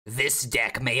This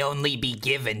deck may only be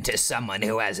given to someone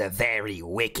who has a very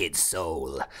wicked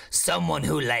soul. Someone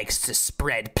who likes to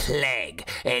spread plague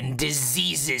and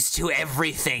diseases to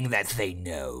everything that they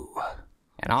know.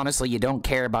 And honestly, you don't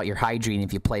care about your hygiene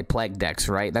if you play plague decks,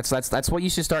 right? That's what you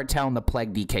should start telling the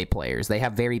plague DK players. They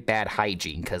have very bad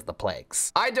hygiene because the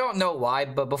plagues. I don't know why,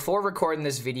 but before recording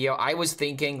this video, I was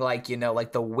thinking like, you know,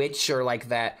 like the witch or like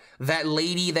that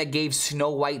lady that gave Snow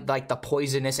White like the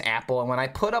poisonous apple. And when I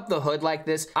put up the hood like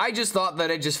this, I just thought that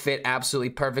it just fit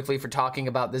absolutely perfectly for talking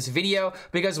about this video,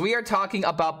 because we are talking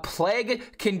about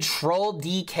plague control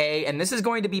DK, and this is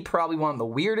going to be probably one of the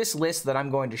weirdest lists that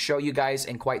I'm going to show you guys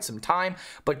in quite some time.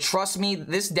 But trust me,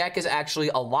 this deck is actually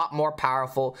a lot more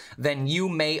powerful than you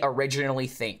may originally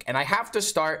think. And I have to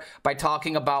start by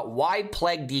talking about why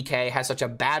Plague DK has such a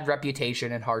bad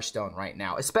reputation in Hearthstone right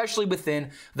now, especially within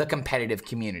the competitive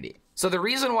community. So the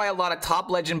reason why a lot of top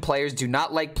legend players do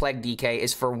not like Plague DK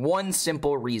is for one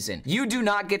simple reason. You do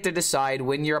not get to decide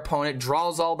when your opponent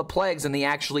draws all the plagues and they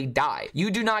actually die. You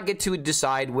do not get to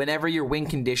decide whenever your win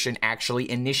condition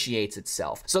actually initiates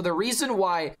itself. So the reason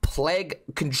why Plague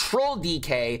Control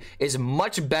DK is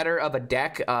much better of a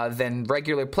deck than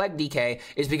regular Plague DK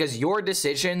is because your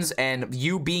decisions and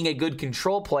you being a good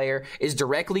control player is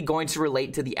directly going to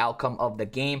relate to the outcome of the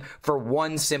game for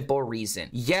one simple reason.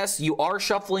 Yes, you are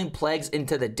shuffling plagues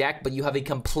into the deck, but you have a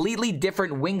completely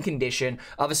different win condition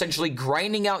of essentially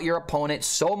grinding out your opponent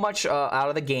so much out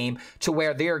of the game to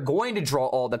where they are going to draw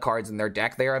all the cards in their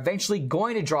deck. They are eventually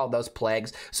going to draw those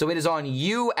plagues, so it is on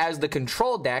you as the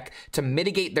control deck to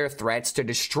mitigate their threats, to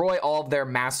destroy all of their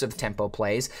massive tempo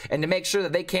plays, and to make sure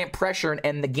that they can't pressure and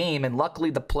end the game. And luckily,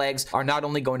 the plagues are not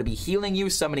only going to be healing you,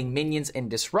 summoning minions, and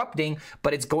disrupting,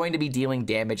 but it's going to be dealing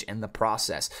damage in the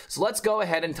process. So let's go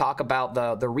ahead and talk about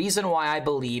the reason why I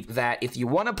believe that if you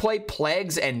want to play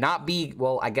plagues and not be,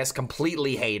 well, I guess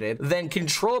completely hated, then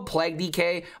control Plague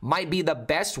DK might be the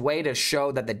best way to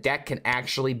show that the deck can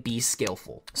actually be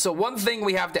skillful. So one thing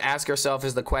we have to ask ourselves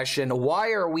is the question,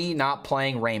 why are we not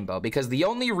playing Rainbow? Because the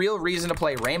only real reason to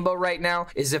play Rainbow right now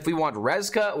is if we want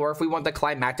Rezka or if we want the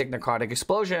Climactic Necrotic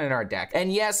Explosion in our deck.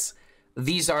 And yes,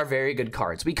 these are very good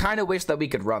cards. We kind of wish that we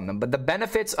could run them, but the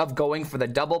benefits of going for the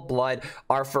double blood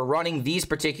are for running these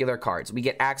particular cards. We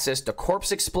get access to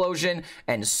Corpse Explosion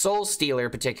and Soul Stealer,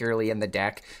 particularly in the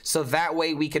deck, so that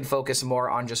way we can focus more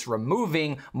on just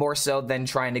removing more so than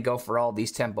trying to go for all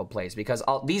these tempo plays, because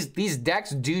these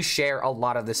decks do share a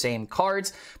lot of the same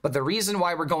cards. But the reason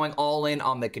why we're going all in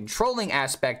on the controlling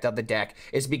aspect of the deck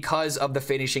is because of the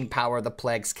finishing power the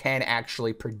plagues can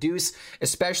actually produce,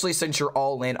 especially since you're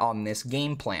all in on this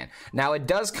game plan. Now, it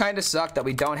does kind of suck that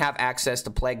we don't have access to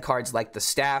plague cards like the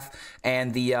Staff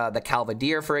and the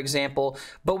Calvadir, for example,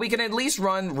 but we can at least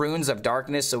run Runes of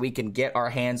Darkness so we can get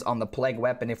our hands on the plague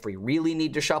weapon if we really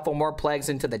need to shuffle more plagues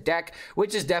into the deck,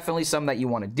 which is definitely something that you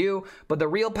want to do. But the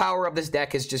real power of this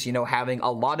deck is just, you know, having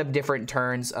a lot of different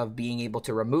turns of being able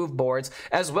to remove boards,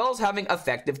 as well as having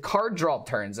effective card draw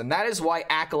turns. And that is why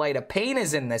Acolyte of Pain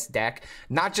is in this deck,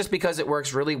 not just because it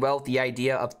works really well with the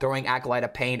idea of throwing Acolyte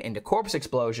of Pain into Corpse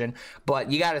Explosion, but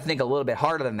you got to think a little bit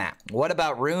harder than that. What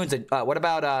about runes? What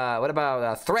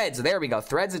about threads? There we go.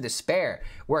 Threads of Despair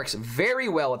works very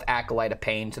well with Acolyte of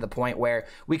Pain, to the point where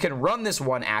we can run this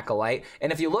one Acolyte,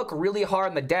 and if you look really hard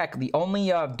in the deck, the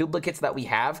only duplicates that we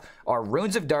have are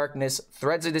Runes of Darkness,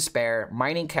 Threads of Despair,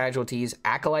 Mining Casualties,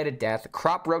 Acolyte of Death,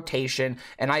 Crop Rotation,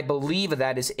 and I believe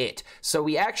that is it. So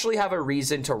we actually have a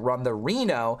reason to run the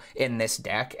Reno in this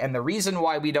deck, and the reason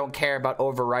why we don't care about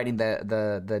overriding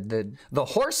the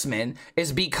Horseman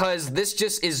is because this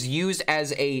just is used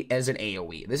as an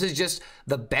AoE. This is just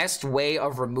the best way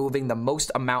of removing the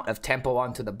most amount of tempo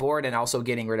onto the board, and also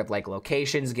getting rid of like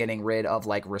locations, getting rid of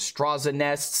like Restraza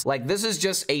nests. Like, this is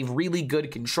just a really good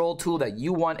control tool that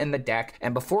you want in the deck.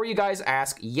 And before you guys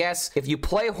ask, yes, if you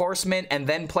play Horseman and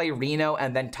then play Reno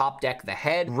and then top deck the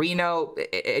head, Reno,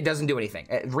 it doesn't do anything.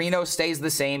 Reno stays the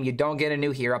same. You don't get a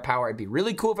new hero power. It'd be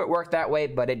really cool if it worked that way,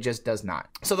 but it just does not.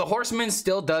 So the Horseman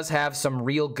still does have some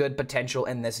real good potential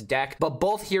in this deck, but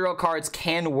both hero cards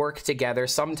can work together.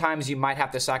 Sometimes you might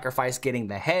have to sacrifice getting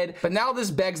the head, but now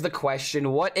this begs the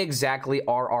question, what exactly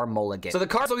are our mulligans? So the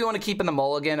cards that we want to keep in the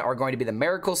mulligan are going to be the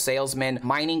Miracle Salesman,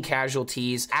 Mining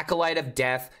Casualties, Acolyte of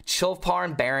Death, Chilfar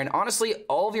and Baron. Honestly,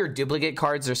 all of your duplicate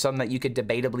cards are some that you could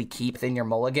debatably keep within your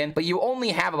mulligan, but you only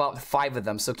have about 5 of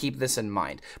them, so keep this in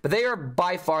mind. But they are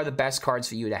by far the best cards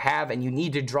for you to have, and you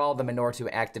need to draw them in order to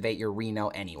activate your Reno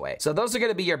anyway. So those are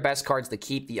going to be your best cards to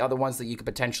keep. The other ones that you could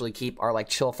potentially keep are like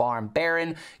Chill Farm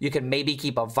Baron. You can maybe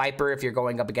keep a Viper if you're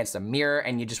going up against a mirror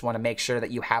and you just want to make sure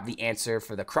that you have the answer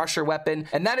for the Crusher weapon.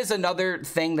 And that is another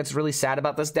thing that's really sad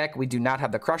about this deck. We do not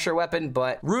have the Crusher weapon,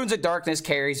 but Runes of Darkness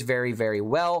carries very, very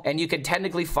well, and you can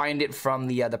technically find it from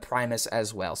the Primus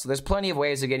as well. So there's plenty of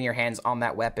ways of getting your hands on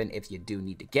that weapon if you do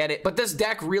need to get it. But this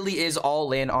deck really is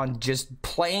all in on just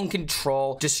playing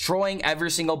control, destroying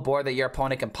every single board that your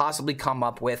opponent can possibly come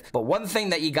up with. But one thing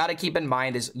that you got to keep in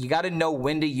mind is you got to know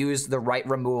when to use the right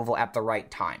removal at the right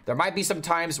time. There might be some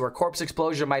times where Corpse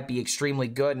Explosion might be extremely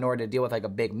good in order to deal with like a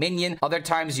big minion. Other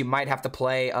times you might have to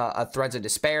play a Threads of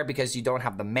Despair because you don't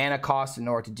have the mana cost in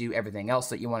order to do everything else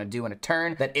that you want to do in a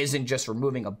turn that isn't just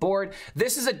removing a board.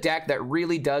 This is a deck that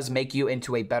really does make you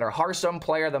into a better Hearthstone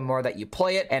player the more that you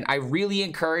play it, and I really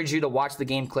encourage you to watch the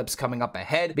game clips coming up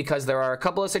ahead, because there are a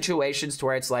couple of situations to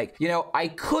where it's like, you know, I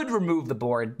could remove the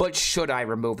board, but should I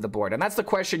remove the board? And that's the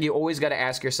question you always got to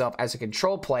ask yourself as a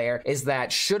control player, is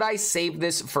that should I save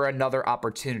this for another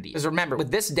opportunity? Because remember,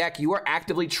 with this deck, you are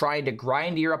actively trying to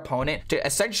grind your opponent to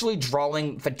essentially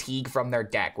drawing fatigue from their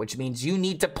deck, which means you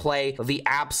need to play the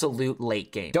absolute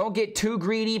late game. Don't get too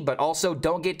greedy, but also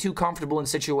don't get too comfortable in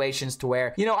situations to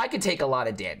where, you know, I could take a lot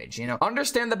of damage, you know?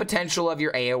 Understand the potential of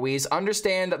your AoEs,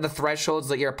 understand the thresholds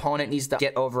that your opponent needs to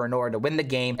get over in order to win the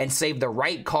game, and save the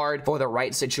right card for the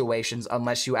right situations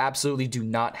unless you absolutely do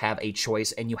not have a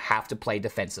choice and you have to play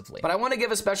defensively. But I want to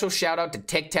give a special shout out to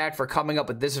Tic Tac for coming up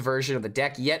with this version of the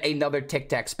deck. Yet another Tic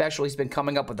Tac special. He's been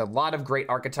coming up with a lot of great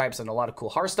archetypes and a lot of cool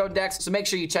Hearthstone decks. So make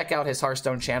sure you check out his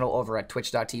Hearthstone channel over at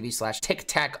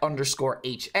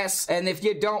twitch.tv/TicTac_HS. And if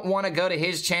you don't want to go to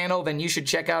his channel, then you should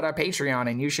check out our Patreon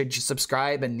and you should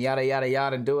subscribe and yada yada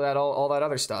yada and do that all that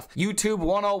other stuff. YouTube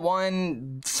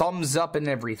 101, thumbs up and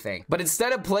everything. But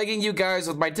instead of plaguing you guys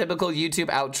with my typical YouTube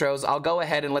outros, I'll go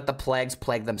ahead and let the plagues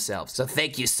plague themselves. So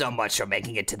thank you so much for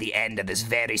making it to the end of this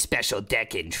very special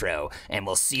deck intro, and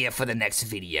we'll see you for the next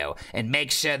video. And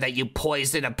make sure that you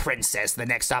poison a princess the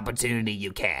next opportunity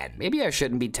you can. Maybe I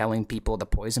shouldn't be telling people to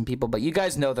poison people, but you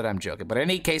guys know that I'm joking. But in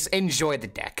any case, enjoy the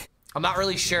deck. I'm not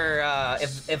really sure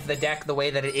if the deck, the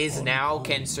way that it is now,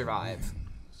 can survive.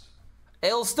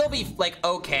 It'll still be, like,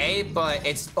 okay, but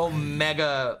it's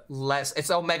Omega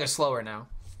slower now.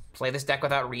 Play this deck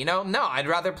without Reno? No, I'd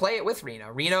rather play it with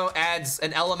Reno. Reno adds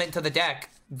an element to the deck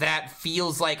that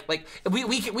feels like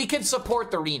we can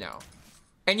support the Reno.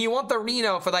 And you want the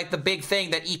Reno for, like, the big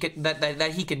thing that he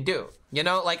can do. You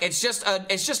know, like, it's just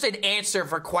an answer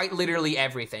for quite literally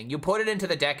everything. You put it into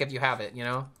the deck if you have it, you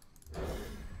know?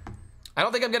 I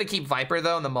don't think I'm gonna keep Viper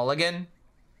though in the mulligan.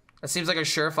 That seems like a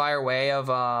surefire way of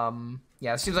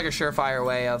yeah, it seems like a surefire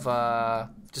way of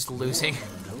just losing.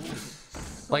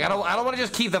 Like I don't want to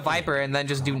just keep the Viper and then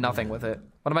just do nothing with it.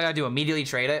 What am I gonna do? Immediately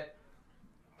trade it?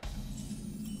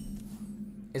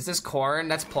 Is this Korn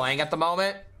that's playing at the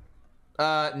moment?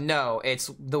 No, it's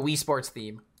the Wii Sports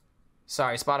theme.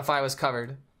 Sorry, Spotify was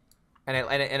covered, and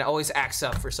it always acts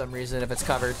up for some reason if it's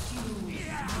covered.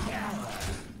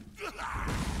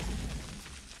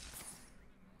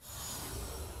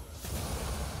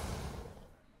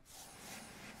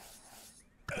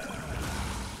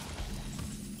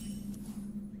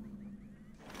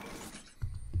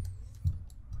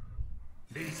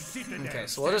 Okay,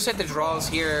 so we'll just hit the draws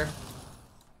here.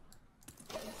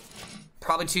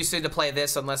 Probably too soon to play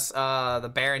this unless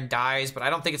the Baron dies, but I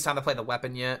don't think it's time to play the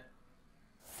weapon yet.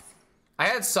 I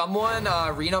had someone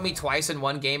Reno me twice in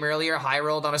one game earlier, high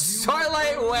rolled on a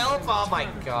Starlight Whelp. Oh my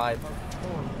god.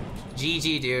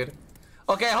 GG, dude.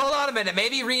 Okay, hold on a minute.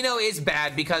 Maybe Reno is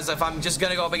bad because if I'm just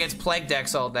gonna go up against Plague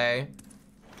decks all day,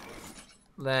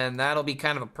 then that'll be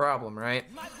kind of a problem, right?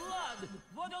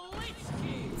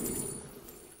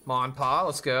 Come on, Pa,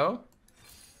 let's go.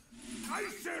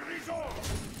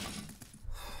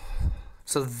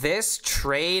 So this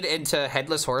trade into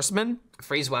Headless Horseman,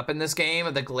 freeze weapon this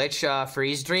game, the glitch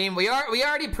freeze dream. We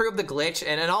already proved the glitch,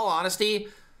 and in all honesty,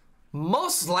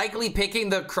 most likely picking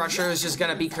the Crusher is just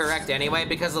gonna be correct anyway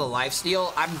because of the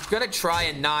lifesteal. I'm gonna try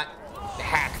and not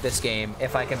hack this game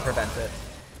if I can prevent it,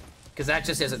 because that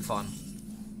just isn't fun.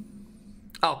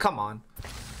 Oh, come on.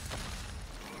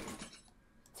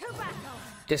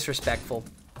 Disrespectful.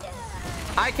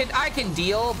 I can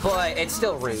deal, but it's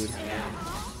still rude.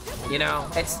 You know,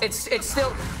 it's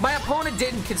still, my opponent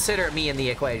didn't consider me in the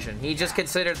equation. He just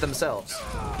considered themselves,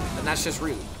 and that's just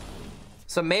rude.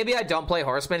 So maybe I don't play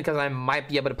Horseman because I might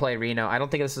be able to play Reno. I don't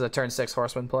think this is a turn 6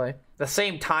 Horseman play. At the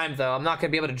same time though, I'm not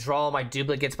gonna be able to draw all my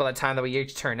duplicates by the time that we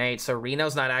reach turn 8, so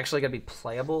Reno's not actually gonna be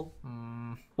playable.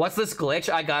 What's this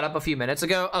glitch I got up a few minutes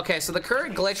ago? Okay, so the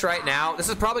current glitch right now, this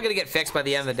is probably gonna get fixed by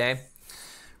the end of the day.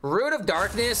 Rune of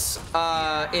Darkness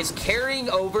is carrying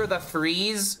over the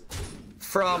freeze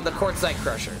from the Quartzite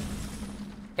Crusher.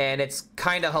 And it's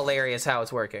kind of hilarious how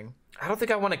it's working. I don't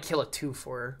think I want to kill a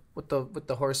 2/4 with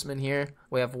the horseman here.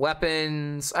 We have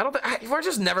weapons. I don't think we're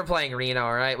just never playing Reno,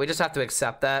 all right? We just have to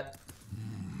accept that.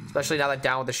 Especially now that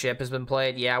Down with the Ship has been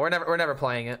played. Yeah, we're never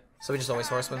playing it. So we just always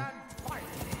horseman.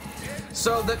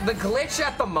 So the glitch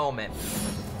at the moment.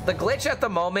 The glitch at the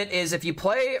moment is if you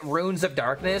play Runes of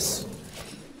Darkness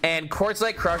and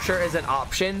Quartzite Crusher is an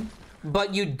option,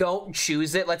 but you don't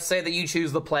choose it. Let's say that you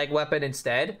choose the Plague Weapon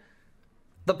instead.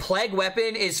 The Plague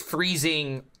Weapon is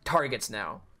freezing targets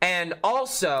now. And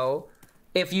also,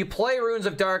 if you play Runes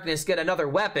of Darkness, get another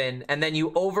weapon, and then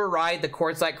you override the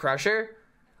Quartzite Crusher,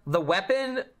 the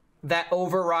weapon that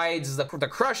overrides the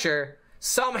Crusher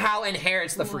somehow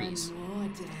inherits the freeze.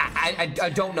 I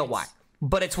don't know why,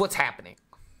 but it's what's happening.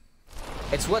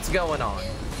 It's what's going on.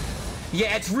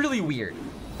 Yeah, it's really weird.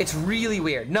 It's really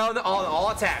weird. No, all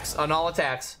attacks, on all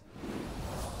attacks.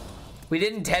 We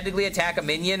didn't technically attack a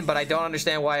minion, but I don't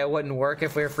understand why it wouldn't work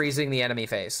if we were freezing the enemy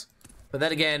face. But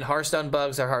then again, Hearthstone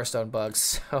bugs are Hearthstone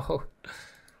bugs, so...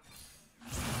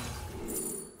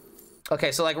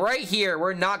 Okay, so like right here,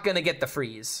 we're not gonna get the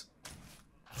freeze.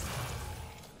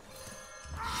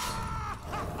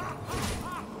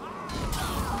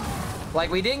 Like,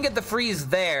 we didn't get the freeze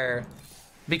there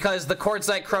because the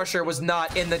Quartzite Crusher was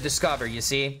not in the Discover, you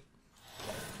see?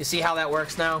 You see how that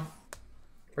works now?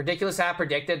 Ridiculous have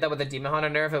predicted that with the Demon Hunter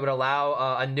nerf, it would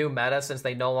allow a new meta since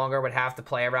they no longer would have to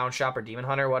play around Shop or Demon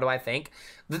Hunter. What do I think?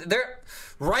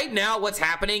 Right now, what's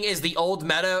happening is the old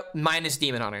meta minus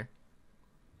Demon Hunter.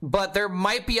 But there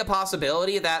might be a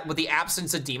possibility that with the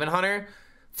absence of Demon Hunter,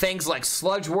 things like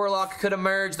Sludge Warlock could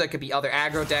emerge. There could be other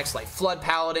aggro decks like Flood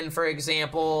Paladin, for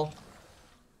example.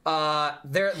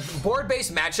 Their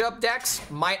board-based matchup decks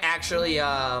might actually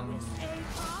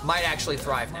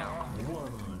thrive now.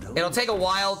 It'll take a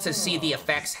while to see the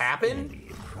effects happen,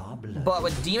 but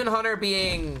with Demon Hunter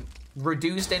being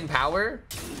reduced in power,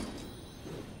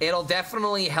 it'll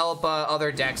definitely help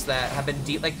other decks that have been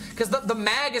deep, like, because the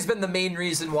mag has been the main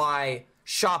reason why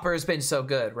Shopper has been so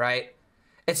good, right?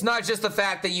 It's not just the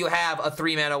fact that you have a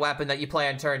 3-mana weapon that you play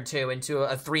on turn 2 into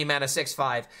a 3-mana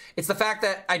 6/5. It's the fact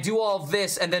that I do all of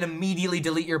this and then immediately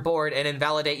delete your board and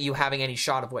invalidate you having any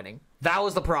shot of winning. That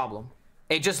was the problem.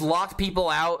 It just locked people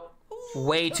out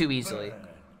way too easily.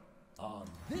 All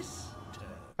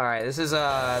right, this is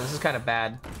kind of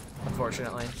bad,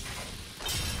 unfortunately.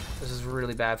 This is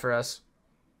really bad for us.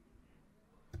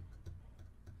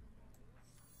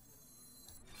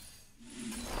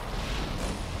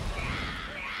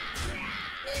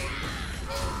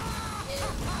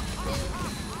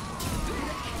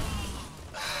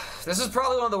 This is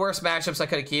probably one of the worst matchups I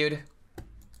could have queued.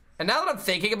 And now that I'm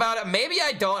thinking about it, maybe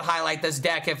I don't highlight this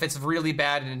deck if it's really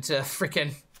bad into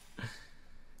freaking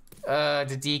to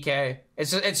DK.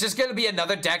 It's just gonna be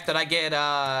another deck that I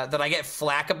get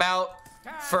flack about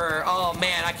for, oh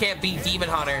man, I can't beat Demon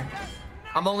Hunter.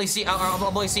 I'm only seeing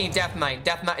Death Knight.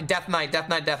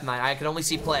 I can only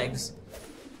see Plagues.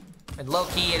 And low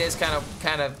key, it is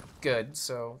kind of good.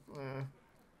 So.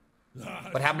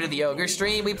 What happened to the Ogre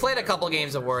stream? We played a couple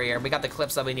games of Warrior. We got the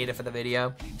clips that we needed for the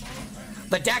video.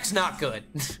 The deck's not good.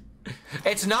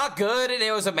 It's not good, and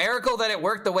it was a miracle that it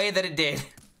worked the way that it did.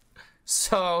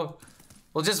 So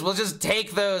we'll just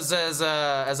take those as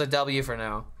a W for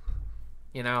now.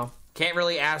 You know, can't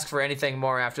really ask for anything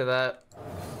more after that.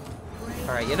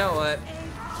 All right, you know what?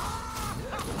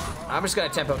 I'm just gonna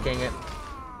Tempo King it.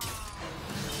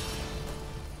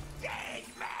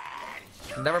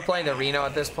 I'm never playing the Reno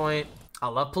at this point. I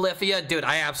love Polyphia. Dude,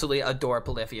 I absolutely adore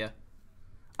Polyphia.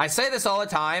 I say this all the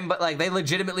time, but like they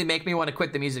legitimately make me want to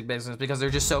quit the music business because they're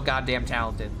just so goddamn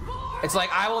talented. It's like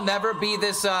I will never be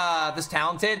this this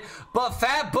talented, but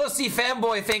Fat Bussy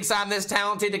Fanboy thinks I'm this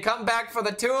talented to come back for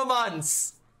the 2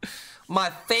 months. My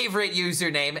favorite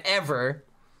username ever.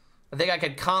 I think I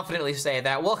can confidently say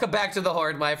that. Welcome back to the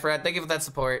Horde, my friend. Thank you for that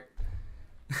support.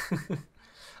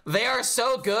 They are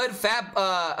so good, Fat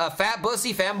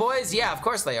Bussy Fanboys. Yeah, of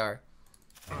course they are.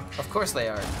 Of course they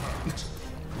are.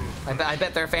 I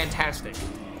bet they're fantastic.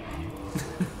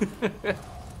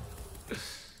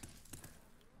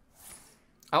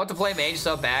 I want to play Mage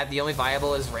so bad. The only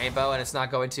viable is Rainbow, and it's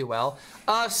not going too well.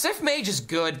 Sif Mage is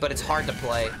good, but it's hard to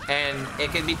play, and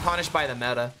it can be punished by the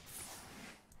meta.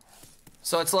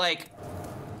 So it's like,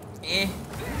 eh,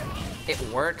 it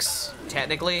works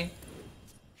technically.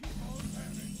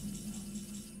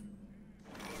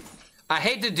 I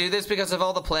hate to do this because of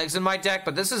all the plagues in my deck,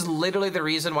 but this is literally the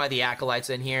reason why the Acolyte's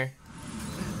in here.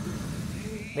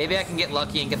 Maybe I can get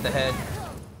lucky and get the head.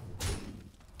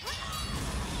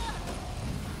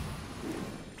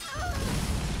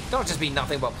 Don't just be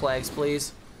nothing but plagues,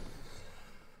 please.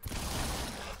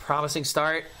 Promising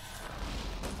start.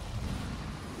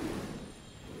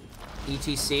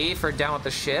 ETC for down with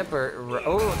the ship, or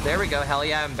oh, there we go. Hell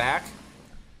yeah, I'm back.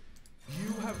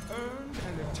 You have earned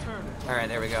an eternity. All right,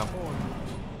 there we go.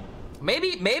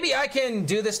 Maybe I can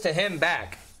do this to him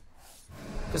back,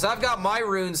 because I've got my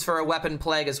runes for a weapon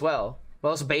plague as well.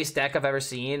 Most base deck I've ever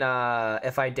seen,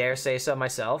 if I dare say so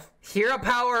myself. Hero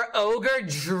power ogre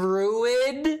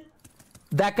druid.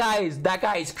 That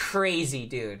guy is crazy,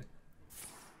 dude.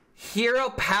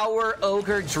 Hero power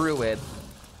ogre druid.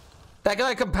 That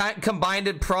guy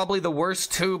combined probably the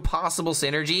worst 2 possible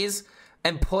synergies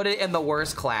and put it in the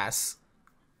worst class.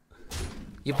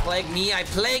 You plague me, I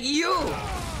plague you!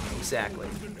 Exactly.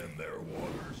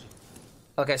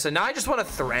 Okay, so now I just want to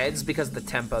threads because of the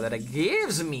tempo that it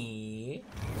gives me.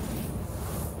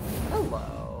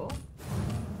 Hello.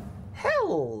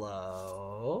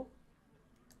 Hello.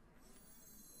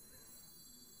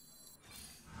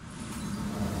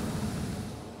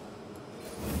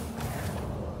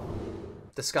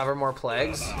 Discover more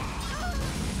plagues.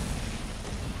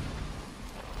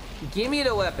 Give me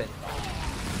the weapon.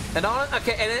 And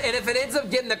okay, and if it ends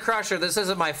up getting the crusher, this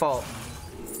isn't my fault.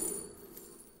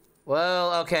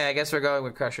 Well, okay, I guess we're going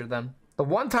with crusher then. The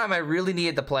one time I really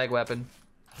needed the plague weapon.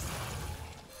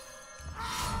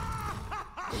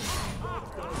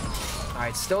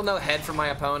 Alright, still no head for my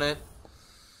opponent.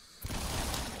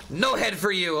 No head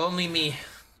for you, only me.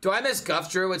 Do I miss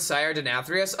Guff Druid with Sire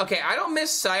Denathrius? Okay, I don't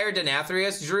miss Sire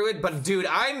Denathrius Druid, but dude,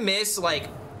 I miss like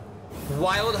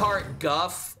Wildheart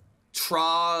Guff,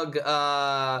 Trog,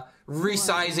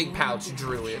 Resizing Pouch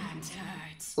Druid.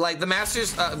 Like the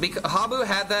Masters, Habu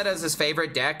had that as his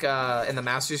favorite deck in the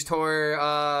Masters Tour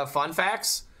fun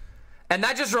facts. And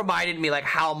that just reminded me like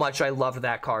how much I loved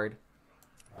that card.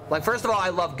 Like, first of all, I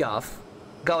love Guff.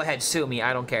 Go ahead, sue me,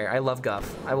 I don't care. I love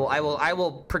Guff. I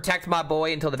will protect my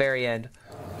boy until the very end.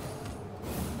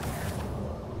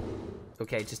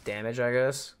 Okay, just damage, I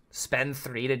guess. Spend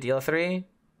 3 to deal 3.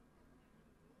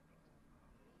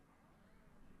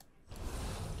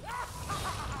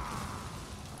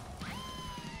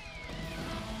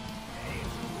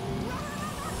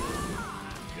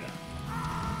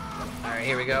 Alright,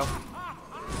 here we go.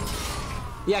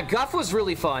 Yeah, Guff was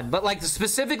really fun, but like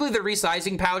specifically the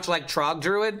resizing pouch like Trog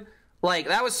Druid, like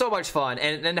that was so much fun.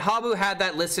 And Habu had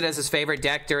that listed as his favorite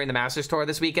deck during the Masters Tour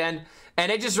this weekend. And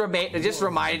it just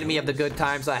reminded me of the good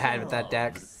times I had with that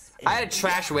deck. I had a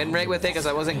trash win rate with it because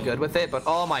I wasn't good with it, but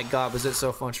oh my god, was it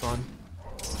so much fun.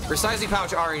 Resizing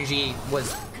Pouch RNG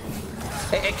was...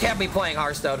 It kept me playing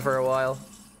Hearthstone for a while.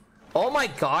 Oh my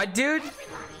god, dude!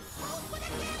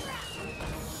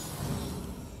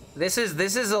 This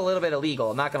is a little bit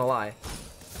illegal, I'm not gonna lie.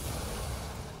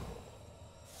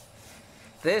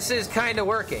 This is kind of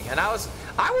working, and I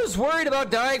was worried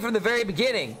about dying from the very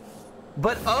beginning.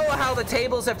 But oh, how the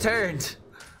tables have turned.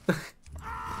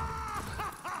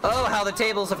 Oh, how the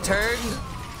tables have turned.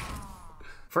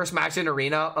 First match in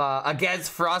Arena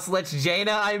against Frostlich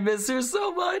Jaina. I miss her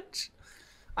so much.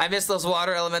 I miss those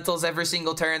water elementals every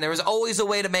single turn. There was always a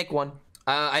way to make one.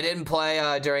 I didn't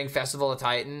play during Festival of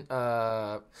Titan.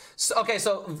 Okay,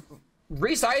 so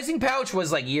Resizing Pouch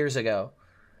was like years ago.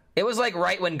 It was like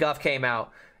right when Guff came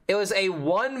out. It was a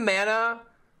 1 mana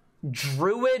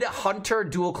Druid Hunter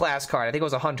dual class card. I think it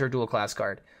was a Hunter dual class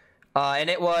card. And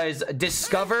it was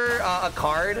discover a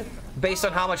card based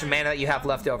on how much mana you have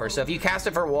left over. So if you cast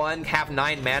it for 1, have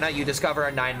 9 mana, you discover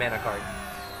a 9 mana card.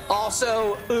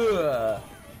 Also,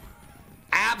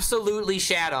 absolutely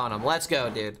shat on him. Let's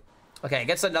go, dude. Okay,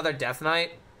 gets another Death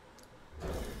Knight.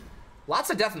 Lots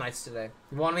of Death Knights today.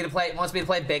 Wants me to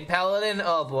play Big Paladin?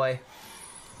 Oh boy.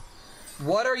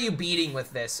 What are you beating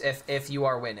with this if you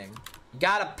are winning? You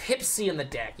got a Pipsy in the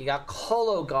deck. You got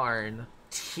Kologarn.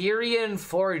 Tyrian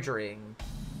Forgering.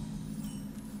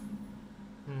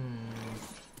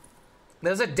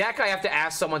 There's a deck I have to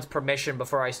ask someone's permission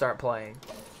before I start playing.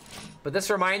 But this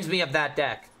reminds me of that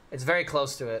deck. It's very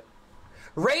close to it.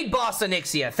 Raid Boss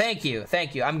Onyxia. Thank you.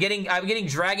 Thank you. I'm getting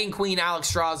Dragon Queen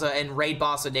Alexstrasza and Raid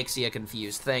Boss Onyxia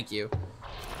confused. Thank you.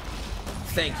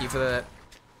 Thank you for that.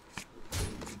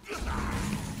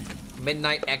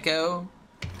 Midnight Echo.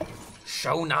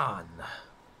 Shonan.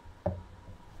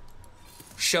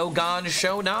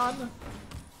 Shonan?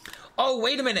 Oh,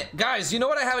 wait a minute. Guys, you know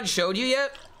what I haven't showed you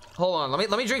yet? Hold on. Let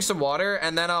me drink some water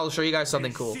and then I'll show you guys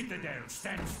something cool.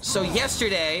 So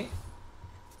yesterday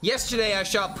I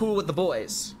shot pool with the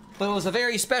boys. But it was a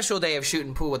very special day of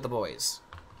shooting pool with the boys.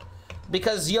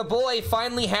 Because your boy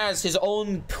finally has his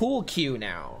own pool cue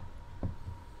now.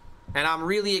 And I'm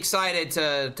really excited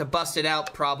to bust it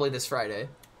out probably this Friday.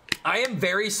 I am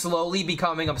very slowly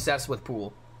becoming obsessed with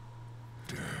pool.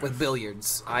 With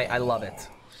billiards. I love it.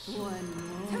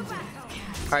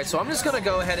 Alright, so I'm just gonna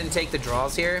go ahead and take the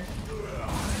draws here.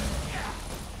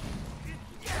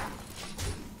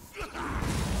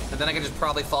 And then I can just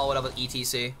probably follow it up with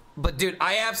ETC. But dude,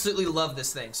 I absolutely love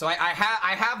this thing. So I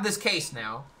have this case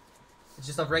now. It's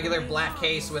just a regular black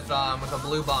case with a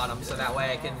blue bottom, so that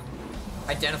way I can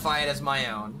identify it as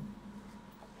my own.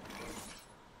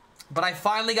 But I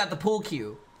finally got the pool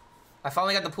cue. I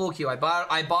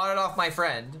bought it off my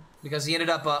friend because he ended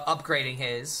up upgrading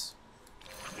his.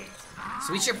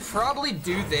 So we should probably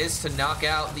do this to knock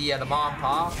out the mom and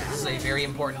pop. This is a very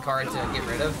important card to get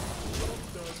rid of.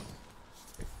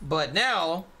 But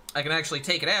now I can actually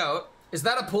take it out. Is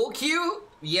that a pool cue?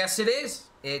 Yes, it is.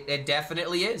 It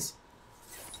definitely is.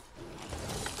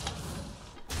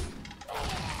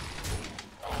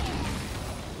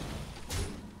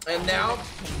 And now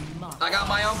I got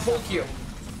my own pool cue.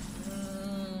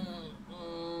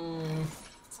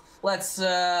 Let's you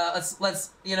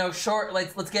know,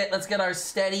 let's get our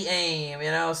steady aim,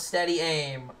 you know, steady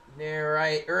aim. Yeah,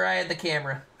 right at the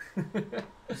camera.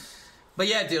 But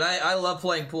yeah, dude, I love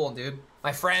playing pool, dude.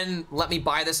 My friend let me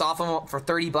buy this off him for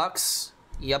 30 bucks.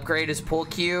 He upgraded his pool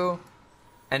cue,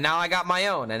 and now I got my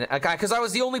own. And because I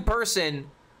was the only person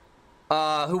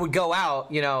who would go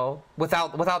out, you know,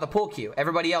 without the pool cue.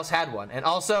 Everybody else had one. And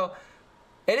also,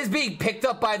 it is being picked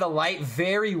up by the light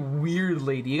very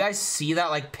weirdly. Do you guys see that,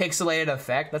 like, pixelated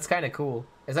effect? That's kind of cool.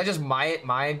 Is that just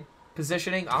my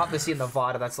positioning? I'll have to see in the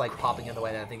VOD if that's, like, popping in the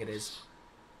way that I think it is.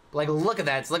 Like, look at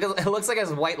that. It looks like it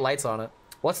has white lights on it.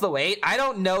 What's the weight? I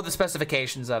don't know the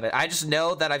specifications of it. I just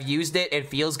know that I've used it. It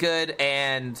feels good,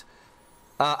 and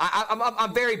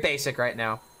I'm very basic right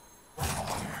now.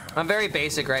 I'm very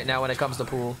basic right now when it comes to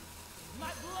pool.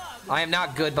 I am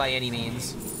not good by any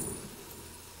means.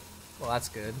 Well, that's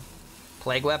good.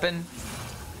 Plague weapon?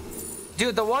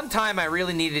 Dude, the one time I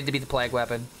really needed it to be the plague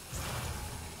weapon.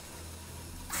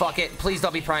 Fuck it. Please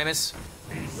don't be Primus.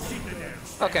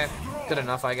 Okay. Good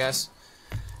enough, I guess.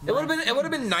 It would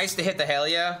have been nice to hit the hell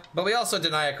yeah, but we also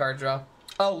deny a card draw.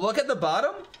 Oh, look at the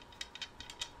bottom.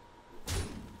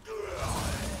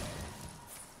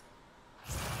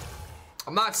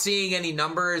 I'm not seeing any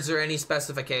numbers or any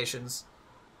specifications.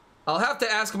 I'll have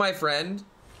to ask my friend.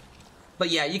 But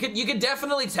yeah, you could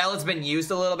definitely tell it's been used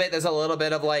a little bit. There's a little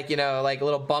bit of, like, you know, like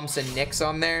little bumps and nicks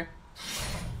on there.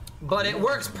 But it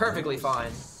works perfectly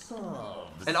fine.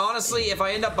 And honestly, if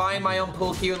I end up buying my own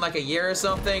pool cue in like a year or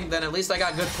something, then at least I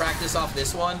got good practice off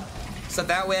this one. So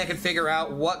that way I can figure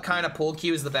out what kind of pool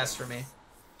cue is the best for me.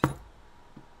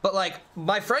 But like,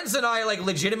 my friends and I are like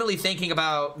legitimately thinking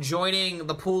about joining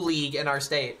the pool league in our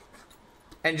state.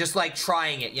 And just like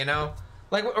trying it, you know?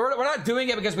 Like, we're not doing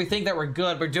it because we think that we're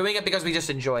good. We're doing it because we just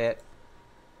enjoy it.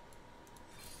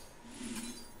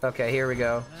 Okay, here we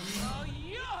go.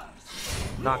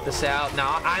 Knock this out. No,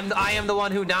 I am the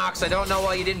one who knocks. I don't know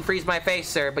why you didn't freeze my face,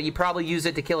 sir, but you probably used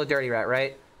it to kill a dirty rat,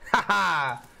 right?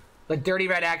 Haha! The dirty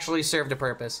rat actually served a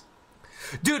purpose.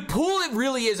 Dude, pool, it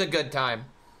really is a good time.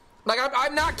 Like,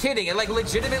 I'm not kidding. It, like,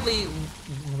 legitimately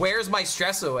wears my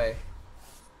stress away.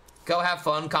 Go have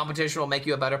fun. Competition will make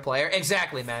you a better player.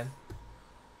 Exactly, man.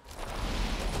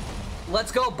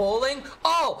 Let's go bowling.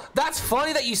 Oh, that's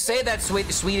funny that you say that,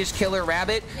 Swedish Killer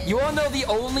Rabbit. You wanna know the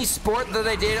only sport that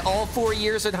I did all 4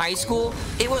 years in high school?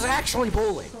 It was actually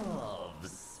bowling.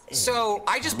 So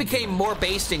I just became more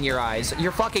based in your eyes.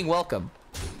 You're fucking welcome.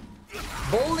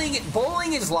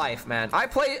 Bowling is life, man. I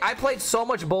played so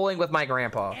much bowling with my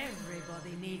grandpa.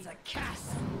 Everybody needs a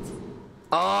castle.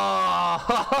 Oh,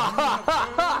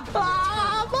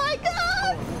 oh my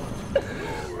god!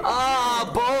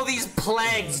 Oh, bowl these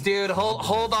plagues, dude.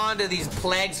 Hold on to these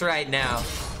plagues right now.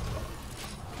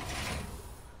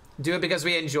 Do it because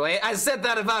we enjoy it. I said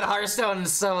that about Hearthstone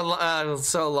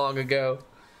so long ago.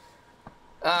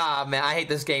 Ah, man, I hate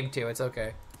this game too. It's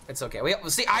okay. It's okay.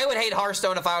 See, I would hate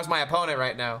Hearthstone if I was my opponent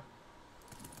right now.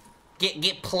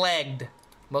 Get plagued.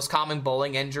 Most common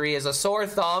bowling injury is a sore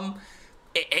thumb.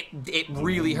 It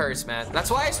really hurts, man. That's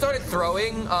why I started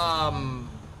throwing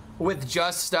with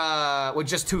just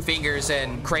 2 fingers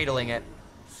and cradling it,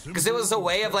 because it was a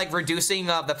way of like reducing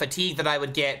the fatigue that I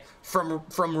would get from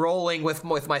rolling with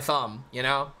my thumb. You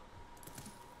know,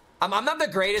 I'm not the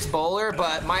greatest bowler,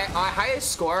 but my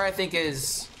highest score I think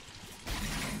it's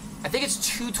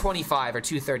 225 or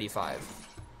 235.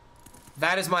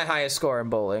 That is my highest score in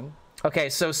bowling. Okay,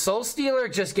 so Soul Stealer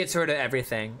just gets rid of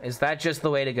everything. Is that just the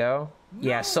way to go?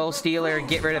 Yeah, Soul Stealer,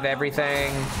 get rid of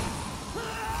everything.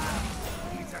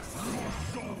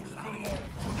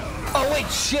 Oh wait,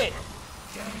 shit!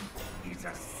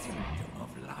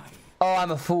 Oh,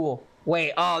 I'm a fool.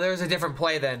 Wait, oh, there's a different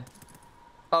play then.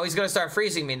 Oh, he's gonna start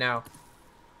freezing me now.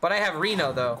 But I have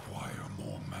Reno, though.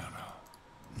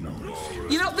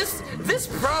 You know, this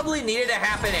probably needed to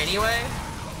happen anyway.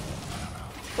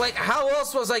 Like, how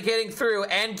else was I getting through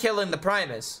and killing the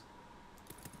Primus?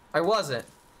 I wasn't.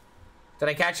 Did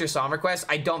I catch your song request?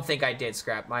 I don't think I did,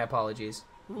 Scrap. My apologies.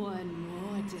 One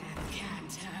more death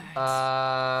can't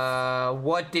hurt.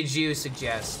 What did you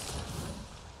suggest?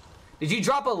 Did you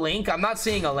drop a link? I'm not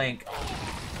seeing a link.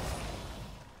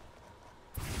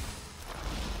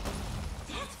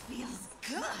 That feels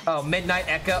good. Oh, Midnight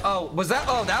Echo. Oh, was that?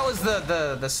 Oh, that was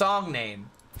the song name.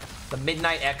 The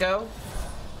Midnight Echo.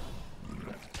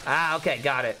 Ah, okay,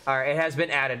 got it. All right, it has been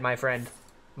added, my friend.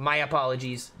 My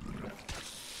apologies.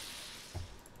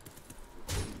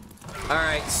 All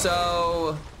right,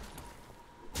 so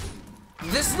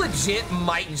this legit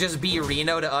might just be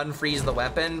Reno to unfreeze the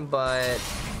weapon, but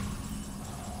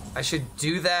I should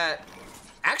do that.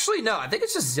 Actually, no, I think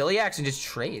it's just Ziliax and just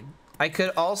trade. I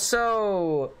could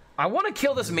also, I want to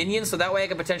kill this minion so that way I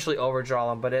could potentially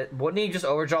overdraw him, but wouldn't he just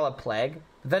overdraw a plague?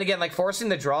 But then again, like forcing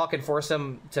the draw could force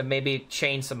him to maybe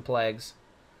chain some plagues.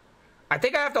 I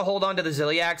think I have to hold on to the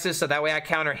Ziliaxes so that way I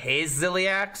counter his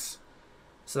Ziliax.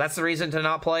 So that's the reason to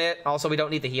not play it. Also, we don't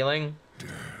need the healing.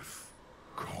 Death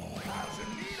calls.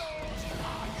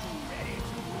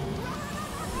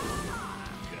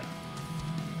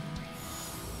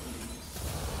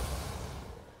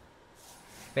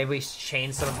 Maybe we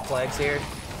chain some of the plagues here.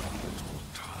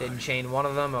 Didn't chain one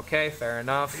of them. Okay, fair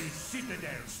enough.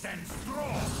 Citadel stands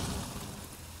strong.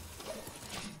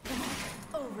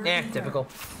 Typical.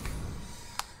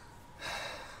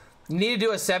 You need to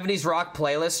do a 70s rock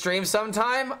playlist stream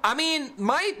sometime. I mean,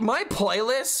 my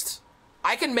playlist,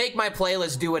 I can make my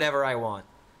playlist do whatever I want.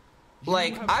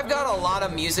 Like, I've got a lot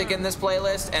of music in this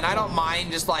playlist, and I don't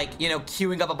mind just like, you know,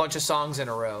 queuing up a bunch of songs in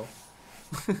a row.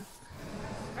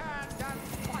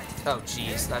 Oh,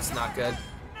 jeez, that's not good.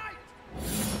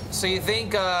 So you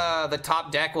think the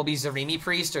top deck will be Zarimi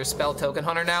Priest or Spell Token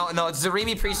Hunter now? No, it's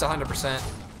Zarimi Priest 100%.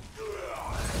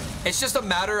 It's just a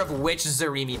matter of which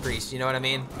Zarimi Priest, you know what I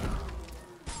mean?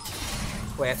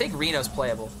 Wait, I think Reno's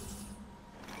playable.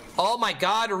 Oh my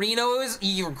god, Reno's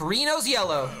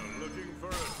yellow. Looking for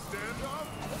a standoff?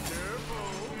 Careful,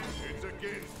 it's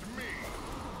against me.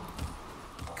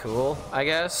 Cool, I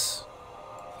guess.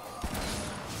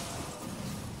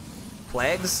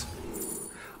 Plagues?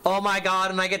 Oh my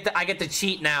god, and I get to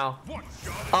cheat now.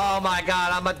 Oh my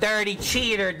god, I'm a dirty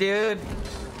cheater, dude.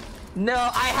 No,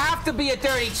 I have to be a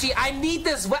dirty cheat. I need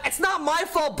this. It's not my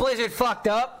fault Blizzard fucked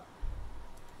up.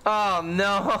 Oh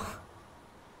no.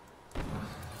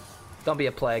 Don't be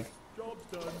a plague. Job's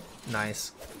done.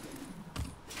 Nice.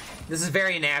 This is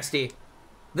very nasty.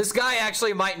 This guy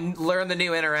actually might learn the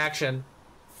new interaction.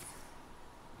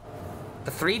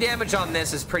 The 3 damage on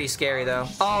this is pretty scary though.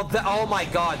 Oh, oh my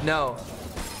god, no.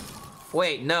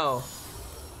 Wait, no.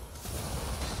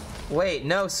 Wait,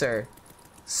 no, sir.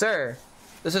 Sir.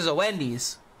 This is a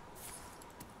Wendy's.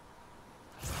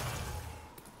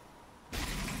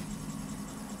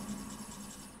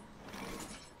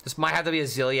 This might have to be a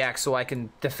Ziliax so I can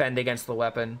defend against the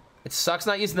weapon. It sucks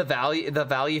not using the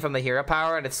value from the hero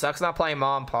power, and it sucks not playing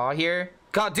Ma and Pa here.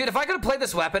 God, dude, if I could have played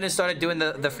this weapon and started doing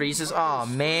the freezes, oh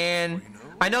man.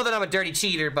 I know that I'm a dirty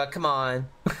cheater, but come on.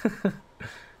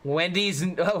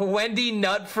 Wendy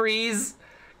nut freeze,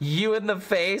 you in the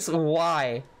face.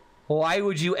 Why? Why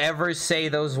would you ever say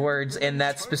those words in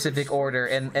that specific order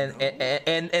in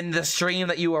the stream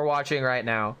that you are watching right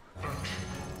now?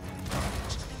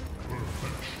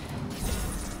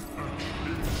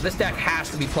 This deck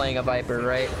has to be playing a Viper,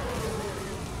 right?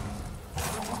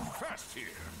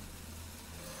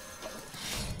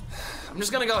 I'm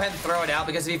just gonna go ahead and throw it out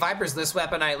because if he Vipers this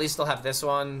weapon, I at least still have this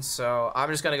one. So I'm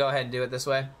just gonna go ahead and do it this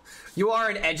way. You are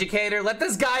an educator. Let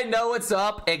this guy know what's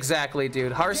up. Exactly,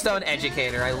 dude. Hearthstone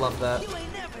educator. I love that. You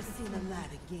ain't never seen the light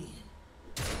again.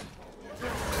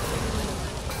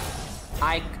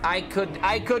 I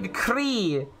could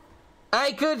cree.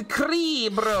 I could cree,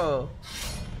 bro.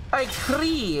 I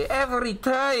cree every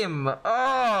time. Oh,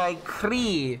 I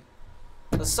cree.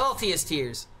 The saltiest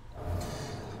tears.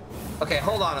 Okay,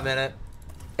 hold on a minute.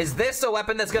 Is this a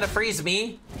weapon that's gonna freeze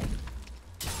me?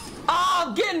 Oh,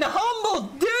 I'm getting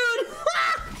humbled, dude!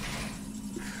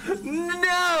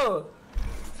 No!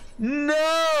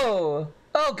 No!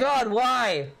 Oh god,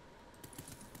 why?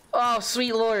 Oh,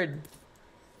 sweet lord.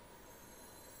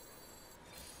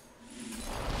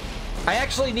 I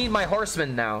actually need my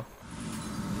horseman now.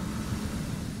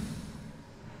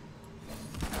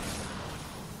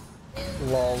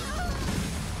 Lol.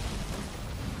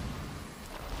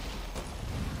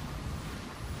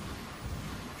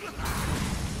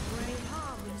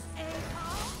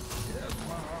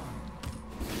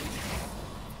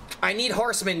 I need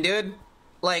horsemen, dude.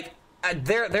 Like,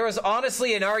 there was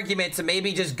honestly an argument to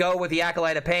maybe just go with the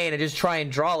Acolyte of Pain and just try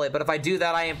and draw it, but if I do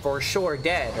that, I am for sure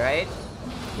dead, right?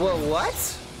 Well,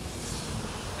 what?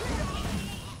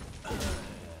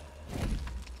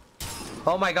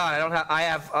 Oh my god, I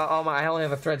only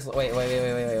have a thread. Wait.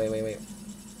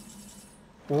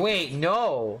 Wait,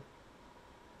 no.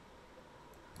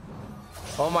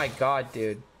 Oh my god,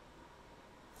 dude.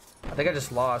 I think I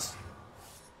just lost.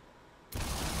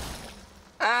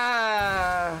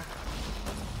 Oh!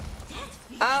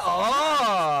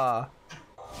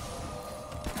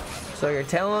 So you're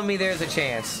telling me there's a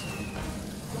chance.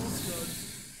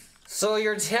 So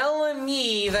you're telling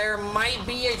me there might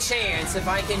be a chance if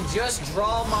I can just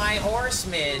draw my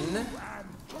horseman.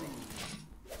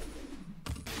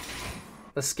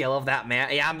 The skill of that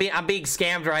man. Yeah, I'm being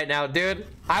scammed right now, dude.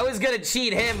 I was gonna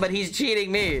cheat him, but he's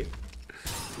cheating me.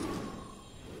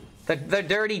 The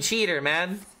dirty cheater,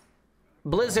 man.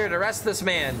 Blizzard, arrest this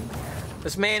man.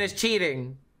 This man is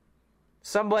cheating.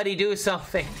 Somebody do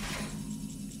something.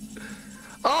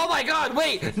 Oh my god,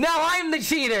 wait! Now I'm the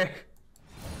cheater!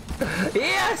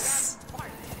 Yes!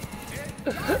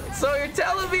 So you're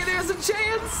telling me there's a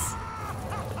chance?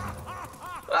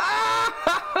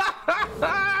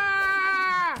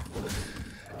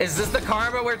 Is this the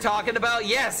karma we're talking about?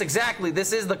 Yes, exactly.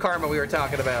 This is the karma we were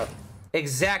talking about.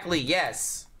 Exactly,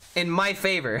 yes. In my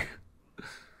favor.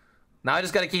 Now I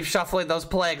just gotta keep shuffling those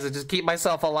plagues and just keep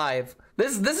myself alive.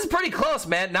 This is pretty close,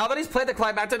 man. Now that he's played the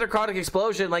Climactic Necrotic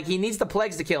Explosion, like, he needs the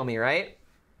plagues to kill me, right?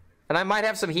 And I might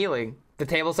have some healing. The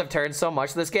tables have turned so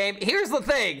much this game. Here's the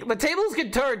thing. The tables can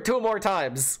turn 2 more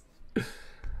times.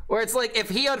 Where it's like, if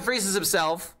he unfreezes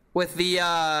himself with the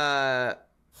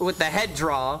head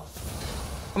draw.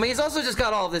 I mean, he's also just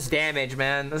got all this damage,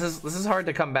 man. This is hard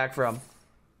to come back from.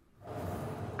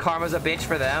 Karma's a bitch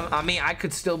for them. I mean, I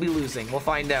could still be losing. We'll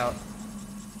find out.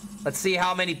 Let's see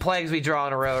how many plagues we draw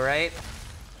in a row, right?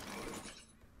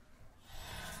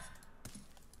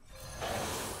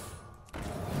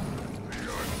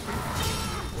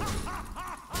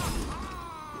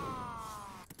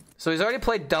 So he's already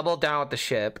played double down with the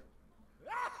ship.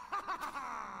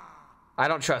 I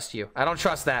don't trust you. I don't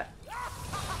trust that.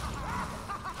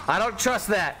 I don't trust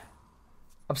that.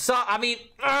 I mean,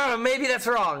 maybe that's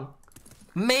wrong.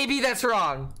 Maybe that's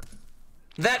wrong.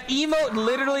 That emote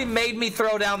literally made me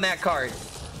throw down that card.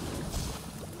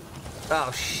 Oh,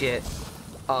 shit.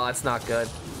 Oh, that's not good.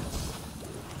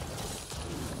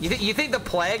 You think the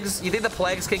plagues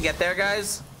can get there,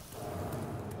 guys?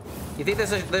 You think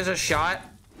there's a shot?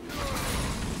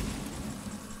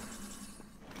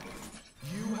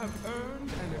 You have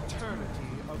earned an eternity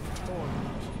of torment.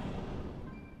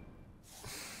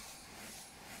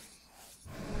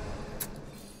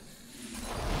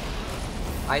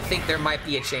 I think there might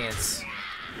be a chance.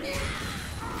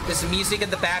 There's music in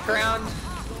the background.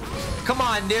 Come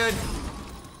on, dude.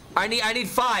 I need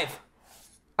 5.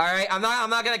 All right, I'm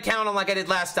not gonna count them like I did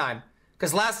last time.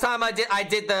 Cause last time I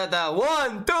did the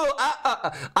 1, 2.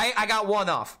 I got 1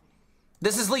 off.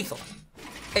 This is lethal.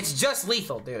 It's just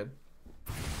lethal, dude.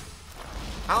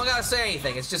 I don't gotta say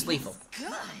anything. It's just lethal.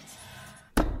 Good.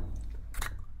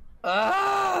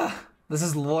 This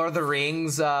is Lord of the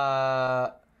Rings.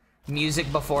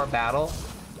 Music before battle.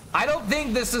 I don't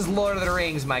think this is Lord of the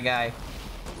Rings, my guy.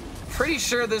 Pretty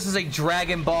sure this is a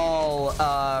Dragon Ball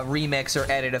remix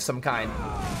or edit of some kind.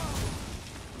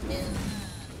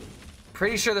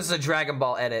 Pretty sure this is a Dragon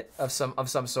Ball edit of some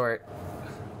sort.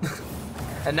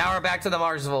 And now we're back to the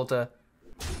Mars Volta.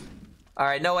 All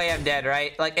right, no way I'm dead,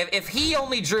 right? Like, if he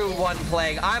only drew 1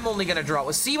 plague, I'm only gonna draw.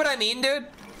 See what I mean, dude?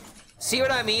 See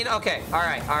what I mean? Okay, all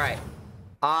right.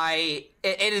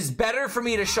 It is better for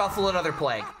me to shuffle another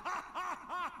plague.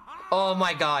 Oh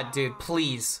my god, dude,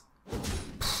 please.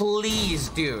 Please,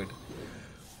 dude.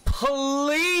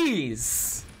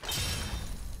 Please.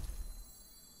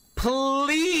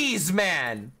 Please,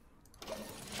 man.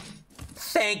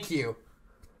 Thank you.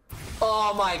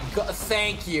 Oh my god,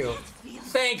 thank you.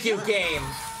 Thank you, game.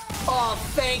 Oh,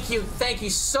 thank you. Thank you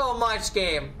so much,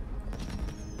 game.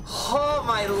 Oh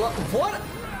my lord. What?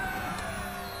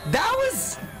 That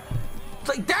was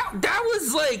like that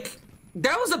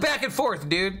was a back and forth,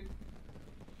 dude.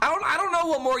 I don't know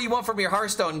what more you want from your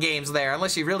Hearthstone games there,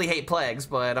 unless you really hate plagues,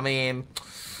 but I mean,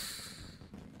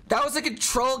 that was a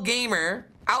control gamer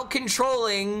out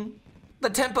controlling the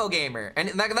tempo gamer. And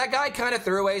that guy kind of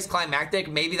threw away his climactic.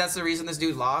 Maybe that's the reason this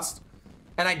dude lost.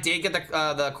 And I did get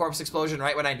the corpse explosion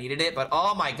right when I needed it, but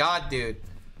oh my god, dude.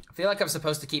 I feel like I'm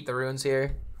supposed to keep the runes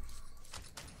here.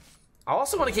 I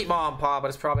also want to keep Mom and Pa, but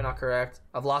it's probably not correct.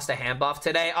 I've lost a hand buff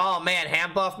today. Oh man,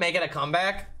 hand buff making a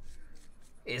comeback?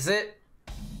 Is it?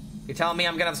 You're telling me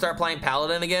I'm gonna start playing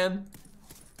Paladin again?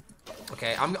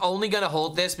 Okay, I'm only gonna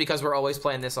hold this because we're always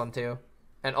playing this on 2.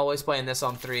 And always playing this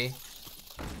on 3.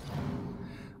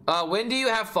 When do you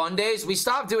have fun days? We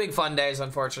stopped doing fun days,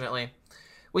 unfortunately.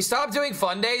 We stopped doing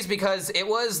fun days because it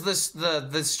was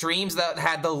the streams that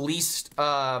had the least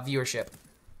viewership.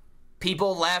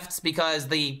 People left because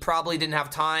they probably didn't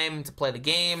have time to play the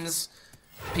games.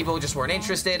 People just weren't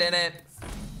interested in it.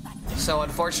 So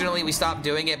unfortunately, we stopped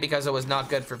doing it because it was not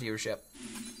good for viewership.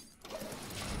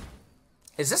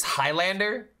 Is this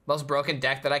Highlander? Most broken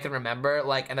deck that I can remember,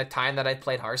 like, in a time that I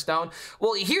played Hearthstone?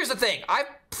 Well, here's the thing. I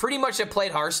pretty much have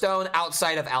played Hearthstone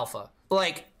outside of Alpha.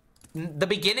 Like, the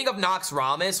beginning of Nox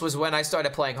Ramus was when I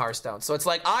started playing Hearthstone. So it's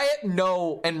like, I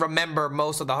know and remember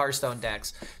most of the Hearthstone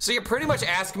decks. So you're pretty much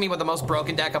asking me what the most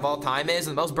broken deck of all time is,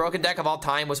 and the most broken deck of all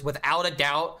time was, without a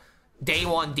doubt, Day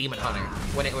 1 Demon Hunter,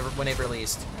 when it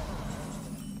released.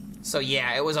 So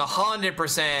yeah, it was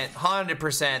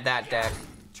 100% that deck.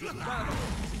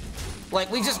 Like,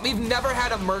 we've never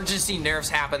had emergency nerfs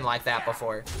happen like that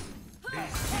before.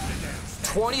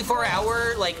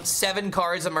 24-hour, like, 7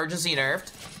 cards emergency nerfed.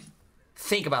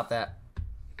 Think about that.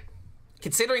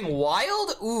 Considering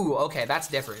wild? Ooh, okay, that's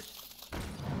different.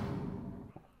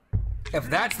 If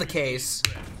that's the case,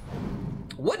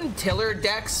 wouldn't Tiller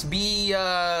decks be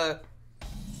the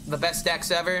best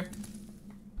decks ever?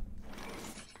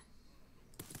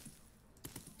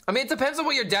 I mean, it depends on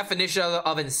what your definition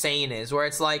of insane is, where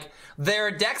it's like, there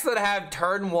are decks that have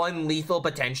turn 1 lethal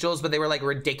potentials, but they were like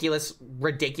ridiculous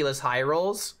high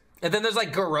rolls. And then there's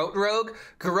like Garrote Rogue.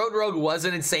 Garrote Rogue was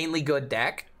an insanely good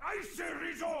deck. I say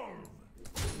resolve.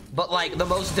 But like the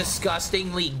most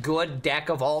disgustingly good deck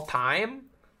of all time,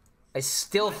 I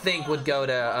still think would go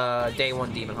to Day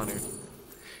 1 Demon Hunter.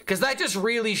 Because that just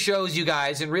really shows you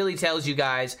guys and really tells you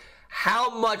guys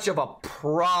how much of a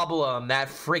problem that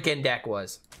freaking deck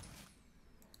was.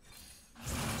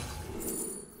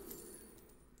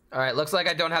 Alright, looks like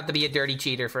I don't have to be a dirty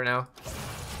cheater for now.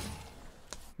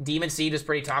 Demon Seed was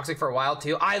pretty toxic for a while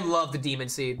too. I love the Demon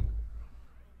Seed.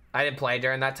 I didn't play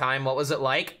during that time. What was it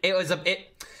like? The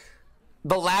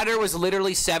ladder was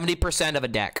literally 70% of a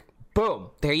deck.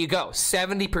 Boom. There you go.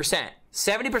 70%.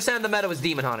 70% of the meta was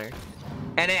Demon Hunter.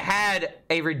 And it had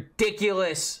a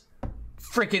ridiculous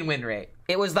freaking win rate.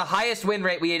 It was the highest win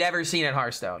rate we had ever seen in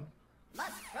Hearthstone.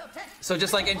 So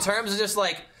just like in terms of just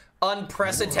like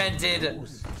unprecedented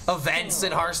events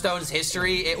in Hearthstone's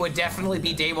history, it would definitely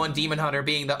be Day 1 Demon Hunter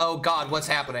being the, oh god, what's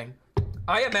happening?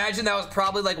 I imagine that was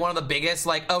probably like one of the biggest,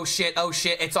 like, oh shit,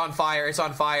 it's on fire,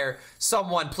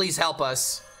 someone please help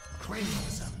us.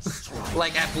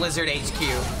 Like at Blizzard HQ.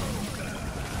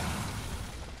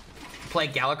 Play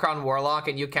Galakron Warlock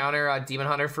and you counter Demon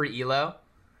Hunter for Elo.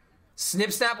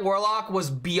 Snip Snap Warlock was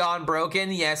beyond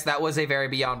broken. Yes, that was a very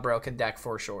beyond broken deck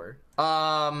for sure.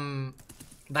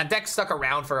 That deck stuck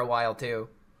around for a while too.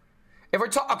 If we're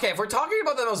talking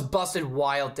about the most busted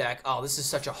wild deck, oh, this is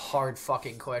such a hard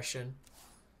fucking question.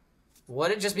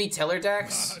 Would it just be Tiller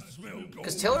decks?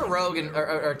 Because Tiller Rogue and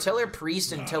or Tiller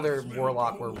Priest and Tiller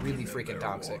Warlock were really freaking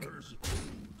toxic.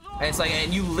 And it's like,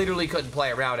 and you literally couldn't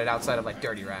play around it outside of like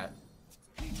Dirty Rat.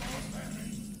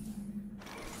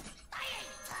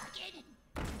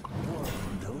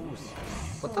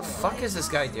 What the fuck is this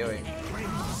guy doing?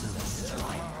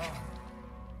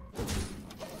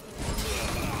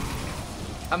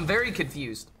 I'm very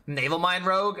confused. Naval Mine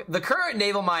Rogue? The current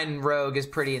Naval Mine Rogue is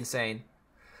pretty insane.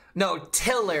 No,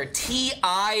 Tiller. T-I-L-L-E-R,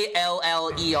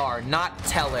 not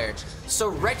Teller. So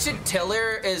Wretched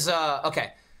Tiller is,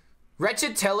 okay.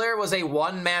 Wretched Tiller was a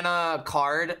 1-mana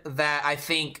card that I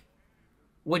think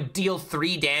would deal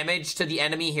 3 damage to the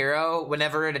enemy hero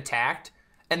whenever it attacked.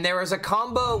 And there was a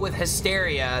combo with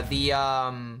Hysteria, the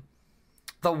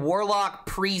Warlock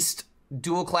Priest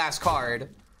dual class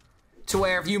card, to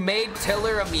where if you made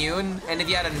Tiller immune, and if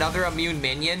you had another immune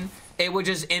minion, it would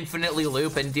just infinitely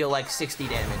loop and deal like 60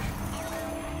 damage.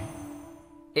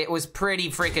 It was pretty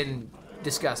freaking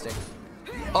disgusting.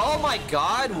 Oh my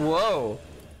god, whoa.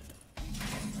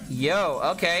 Yo,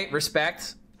 okay,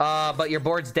 respect. But your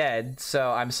board's dead,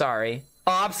 so I'm sorry.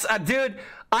 Dude,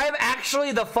 I'm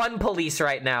actually the fun police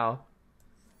right now.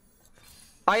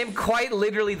 I am quite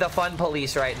literally the fun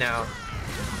police right now.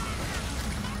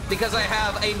 Because I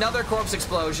have another Corpse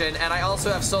Explosion, and I also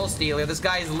have Soul Stealer. This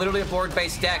guy is literally a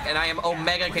board-based deck, and I am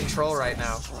Omega Control right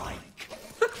now.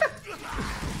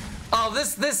 Oh,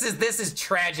 this is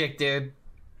tragic, dude.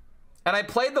 And I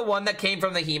played the one that came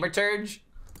from the Hematurge.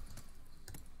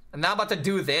 And now I'm about to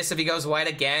do this if he goes white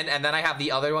again, and then I have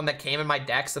the other one that came in my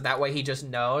deck, so that way he just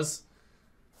knows.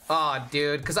 Oh,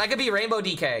 dude, because I could be Rainbow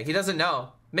DK. He doesn't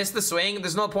know. Miss the swing,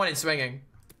 there's no point in swinging.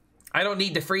 I don't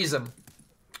need to freeze him.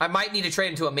 I might need to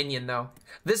trade into a minion though.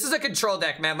 This is a control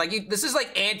deck, man. Like this is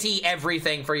like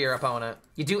anti-everything for your opponent.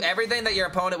 You do everything that your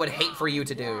opponent would hate for you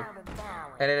to do.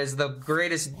 And it is the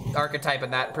greatest archetype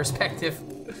in that perspective.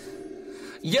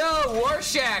 Yo,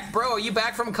 Warshak, bro, are you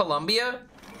back from Colombia?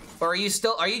 Or are you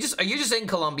just in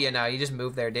Colombia now? You just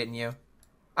moved there, didn't you?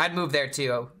 I'd move there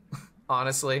too,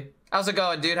 honestly. How's it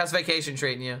going, dude? How's vacation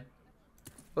treating you?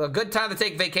 Well, good time to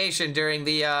take vacation during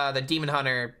the Demon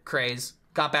Hunter craze.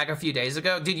 Got back a few days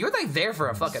ago. Dude, you were like there for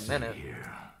a fucking minute.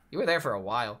 You were there for a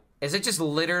while. Is it just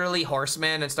literally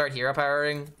Horseman and start hero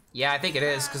powering? Yeah, I think it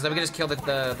is, because then we can just kill the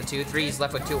 2/3. He's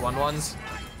left with 2 1/1s.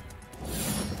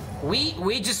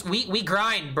 We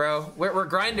grind, bro. We're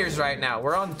grinders right now.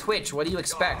 We're on Twitch. What do you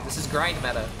expect? This is grind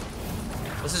meta.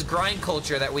 This is grind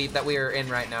culture that we are in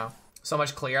right now. So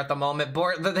much clear at the moment.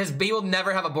 His B will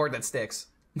never have a board that sticks.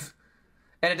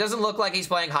 And it doesn't look like he's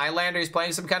playing Highlander. He's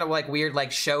playing some kind of like weird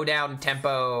like showdown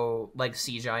tempo like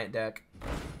Sea Giant deck.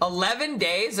 11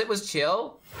 days, it was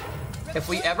chill. If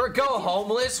we ever go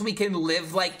homeless, we can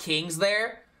live like kings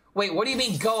there. Wait, what do you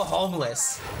mean go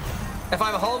homeless? If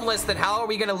I'm homeless, then how are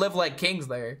we gonna live like kings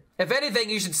there? If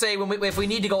anything, you should say if we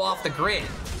need to go off the grid.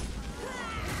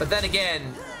 But then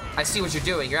again, I see what you're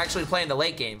doing. You're actually playing the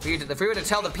late game. If we were to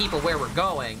tell the people where we're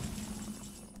going,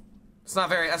 it's not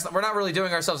very, we're not really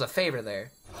doing ourselves a favor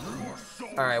there.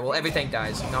 All right, well, everything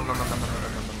dies. No.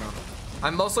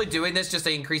 I'm mostly doing this just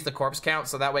to increase the corpse count,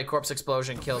 so that way corpse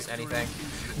explosion kills anything.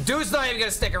 Dude's not even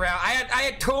gonna stick around. I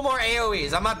had 2 more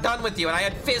AoEs. I'm not done with you, and I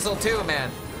had Fizzle too,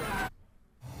 man.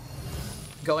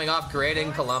 Going off grid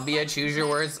in Colombia, choose your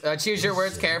words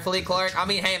carefully, Clark. I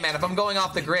mean, hey man, if I'm going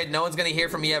off the grid, no one's gonna hear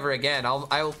from me ever again.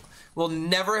 I will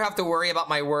never have to worry about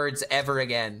my words ever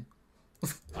again.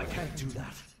 I can't do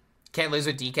that. Can't lose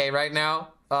with DK right now.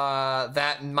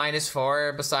 That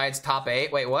 -4 besides top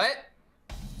 8. Wait, what?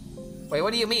 Wait,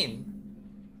 what do you mean?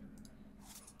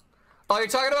 Oh, you're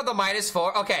talking about the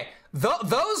 -4? Okay,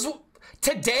 those,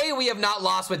 today we have not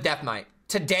lost with Death Knight.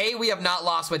 Today we have not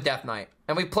lost with Death Knight.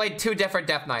 And we played 2 different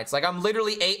Death Knights. Like, I'm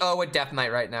literally 8-0 with Death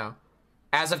Knight right now.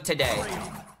 As of today.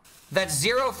 That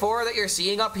 0-4 that you're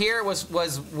seeing up here was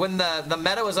when the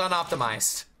meta was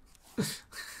unoptimized.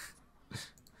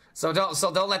 So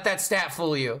don't let that stat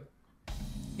fool you.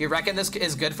 You reckon this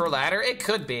is good for ladder? It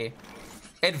could be.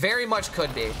 It very much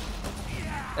could be.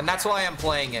 And that's why I'm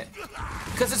playing it.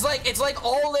 Because it's like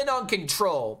all in on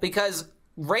control. Because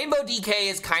Rainbow DK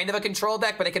is kind of a control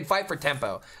deck, but it can fight for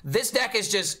tempo. This deck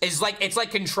is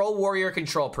like control warrior,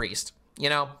 control priest. You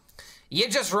know? You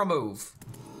just remove.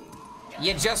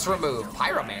 You just remove.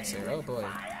 Pyromancer, oh boy.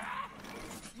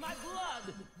 My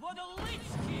blood for the Lich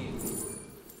King.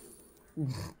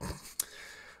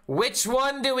 Which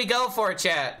one do we go for,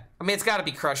 chat? I mean, it's gotta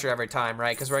be Crusher every time,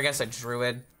 right? Because we're against a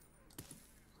Druid.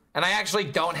 And I actually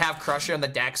don't have Crusher in the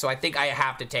deck, so I think I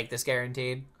have to take this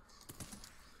guaranteed.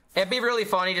 It'd be really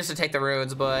funny just to take the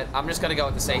runes, but I'm just gonna go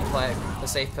with the safe play,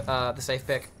 the safe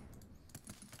pick.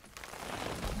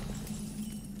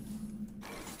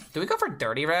 Do we go for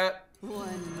Dirty Rat? We're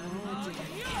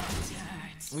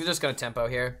just gonna tempo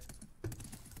here.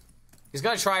 He's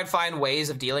gonna try and find ways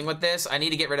of dealing with this. I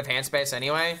need to get rid of hand space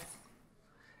anyway.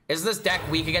 Is this deck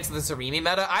weak against the Sarimi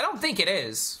meta? I don't think it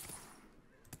is.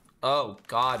 Oh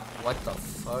God, what the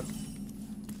fuck?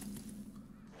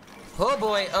 Oh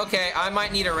boy, okay, I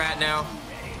might need a rat now.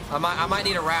 I might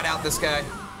need to rat out this guy.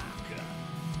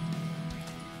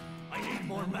 I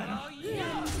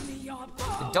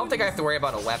don't think I have to worry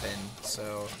about a weapon,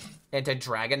 so. Into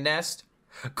Dragon Nest.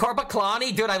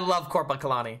 Korpaklani? Dude, I love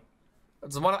Korpaklani.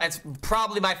 It's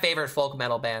probably my favorite folk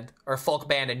metal band, or folk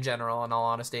band in general, in all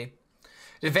honesty.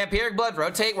 Did Vampiric Blood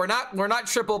rotate? We're not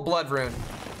triple blood rune.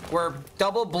 We're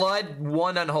double blood,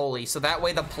 1 unholy, so that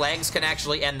way the plagues can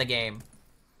actually end the game.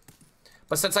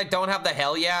 But since I don't have the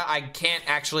hell yeah, I can't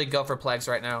actually go for plagues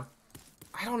right now.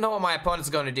 I don't know what my opponent's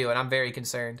going to do, and I'm very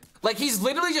concerned. Like, he's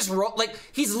literally just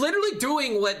he's literally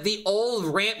doing what the old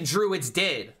ramp druids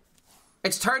did.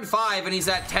 It's turn 5 and he's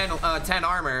at 10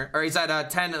 armor, or he's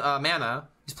at 10 mana.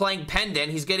 He's playing Pendant.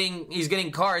 He's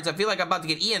getting cards. I feel like I'm about to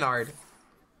get Ianard.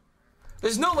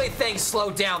 There's no way things slow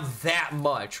down that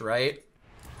much, right?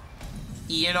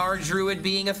 Ianard Druid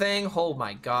being a thing? Oh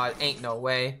my God, ain't no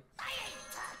way.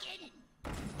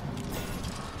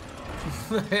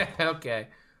 Okay.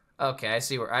 Okay, I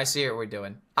see what we're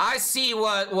doing. I see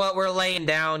what we're laying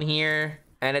down here,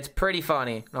 and it's pretty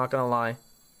funny, not gonna lie.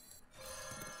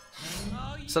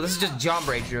 So this is just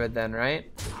Jombre Druid then, right?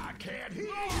 I can't hear.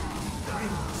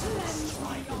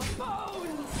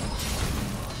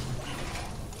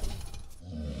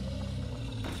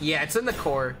 Yeah, it's in the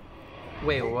core.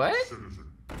 Wait, what? Citizen,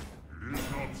 it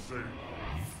is not safe.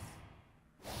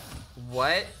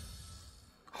 What?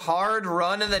 Hard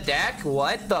run in the deck?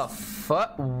 What the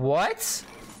fuck? What?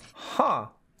 Huh.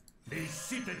 The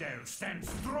citadel stands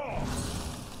strong.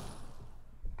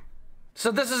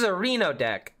 So this is a Reno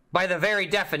deck. By the very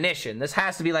definition. This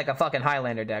has to be like a fucking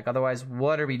Highlander deck. Otherwise,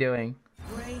 what are we doing?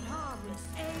 Great harvest,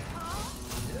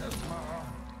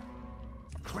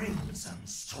 Crimson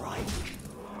strike.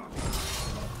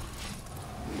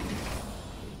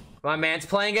 My man's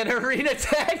playing an arena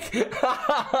deck.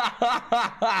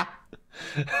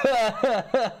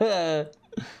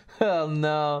 Oh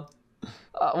no.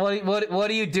 What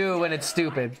do you do when it's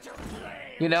stupid?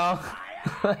 You know?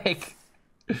 Like,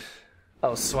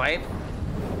 oh, swipe?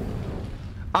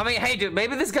 I mean, hey dude,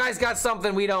 maybe this guy's got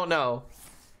something we don't know.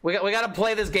 We gotta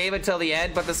play this game until the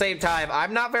end, but at the same time,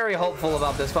 I'm not very hopeful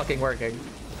about this fucking working.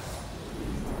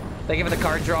 Thank you for the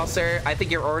card draw, sir. I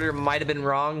think your order might have been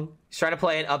wrong. He's trying to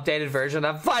play an updated version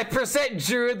of 5%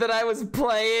 Druid that I was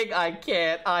playing. I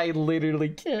can't. I literally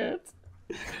can't.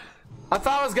 I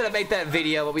thought I was gonna make that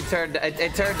video, but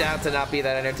it turned out to not be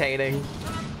that entertaining.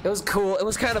 It was cool. It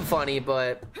was kind of funny,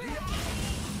 but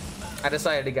I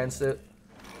decided against it.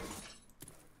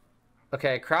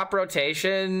 Okay, crop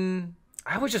rotation.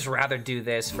 I would just rather do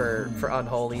this for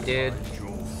Unholy, dude.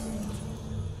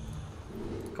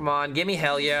 Come on, give me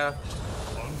hell yeah.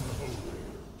 Unholy,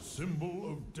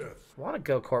 symbol of death. I want to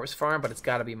go Corpse Farm, but it's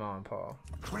got to be Mom and Paul.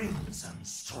 Crimson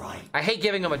strike. I hate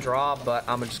giving him a draw, but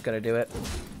I'm just gonna do it.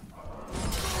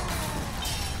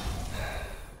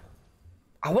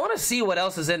 I want to see what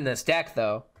else is in this deck,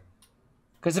 though.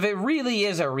 Because if it really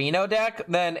is a Reno deck,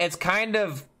 then it's kind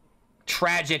of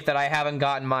tragic that I haven't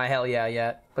gotten my hell yeah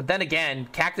yet. But then again,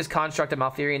 Cactus Construct and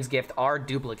Malfurion's Gift are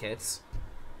duplicates.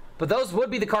 But those would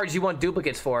be the cards you want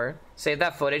duplicates for. Save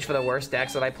that footage for the worst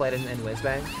decks that I played in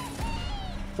Whizbang.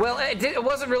 Well, it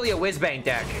wasn't really a Whizbang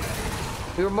deck.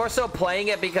 We were more so playing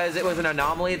it because it was an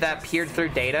anomaly that peered through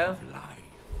data.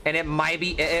 And it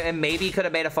maybe could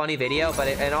have made a funny video, but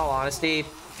in all honesty,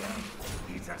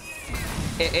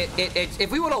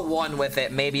 if we would have won with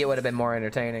it, maybe it would have been more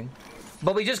entertaining.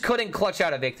 But we just couldn't clutch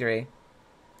out a victory.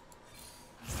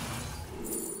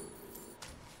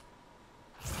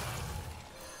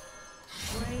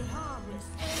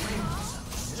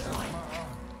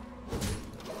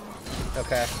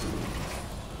 Okay.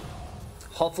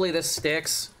 Hopefully this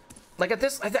sticks. Like at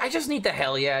this, I just need the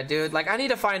hell yeah, dude. Like I need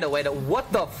to find a way to,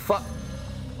 what the fuck?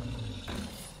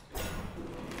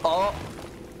 Oh.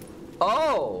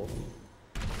 Oh.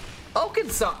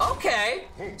 Okay.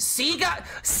 See,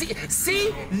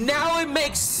 now it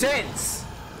makes sense.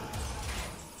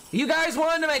 You guys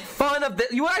wanted to make fun of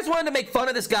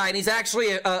this guy, and he's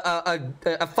actually a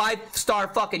 5-star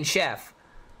fucking chef.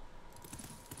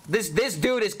 This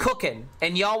dude is cooking,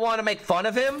 and y'all want to make fun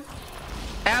of him?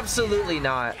 Absolutely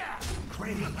not.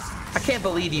 I can't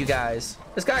believe you guys.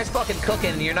 This guy's fucking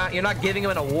cooking, and you're not giving him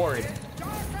an award.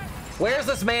 Where's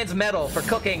this man's medal for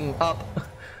cooking up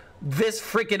this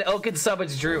freaking Oaken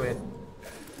Summons Druid?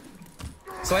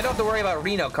 So I don't have to worry about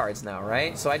Reno cards now,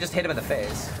 right? So I just hit him in the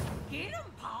face. Get him,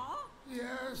 Pa.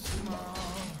 Yes, Mom.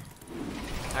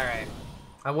 All right,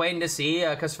 I'm waiting to see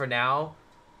because for now,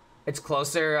 it's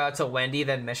closer to Wendy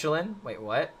than Michelin. Wait,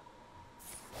 what?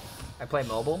 I play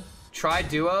mobile. Try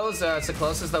duos. It's the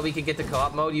closest that we can get to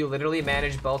co-op mode. You literally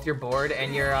manage both your board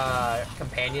and your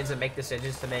companions and make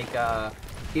decisions to make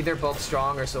either both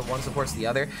strong or so one supports the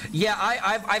other. Yeah,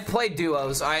 I've played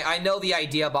duos. I know the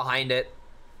idea behind it.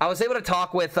 I was able to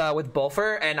talk with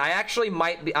Bulfer, and I actually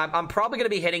might be. I'm probably gonna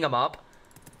be hitting him up.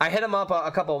 I hit him up a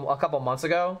couple months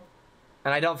ago,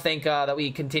 and I don't think that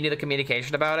we continue the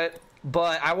communication about it.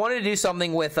 But I wanted to do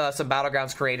something with some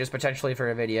Battlegrounds creators potentially for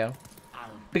a video.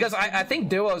 Because I think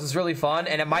duos is really fun,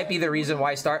 and it might be the reason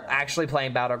why I start actually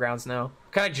playing Battlegrounds now.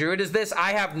 What kind of Druid is this?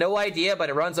 I have no idea, but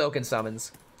it runs Oaken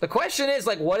Summons. The question is,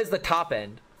 like, what is the top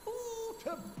end? Ooh,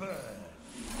 to burn.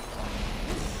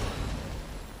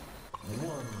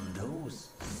 One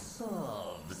dose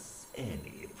solves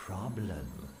any problem.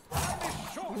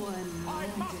 One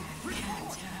wonder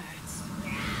cat hurts.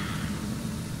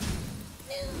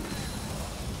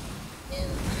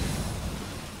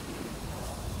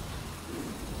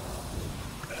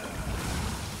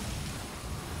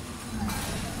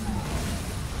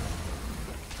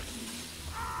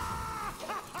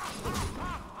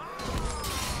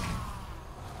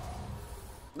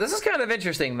 This is kind of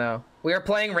interesting, though. We are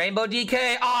playing Rainbow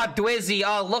DK. Ah, Dwizzy.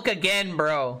 Oh, look again,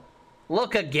 bro.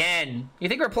 Look again. You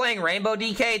think we're playing Rainbow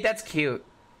DK? That's cute.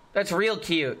 That's real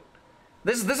cute.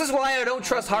 This is why I don't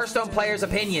trust Hearthstone players'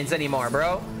 opinions anymore,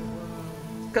 bro.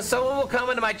 Because someone will come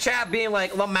into my chat being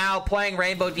like, Lamau playing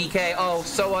Rainbow DK. Oh,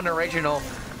 so unoriginal.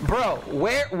 Bro,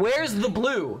 where's the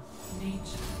blue?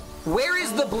 Where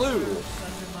is the blue?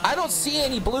 I don't see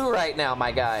any blue right now,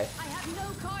 my guy. I have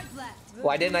no cards left.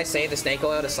 Why didn't I save the snake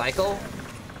oil to cycle?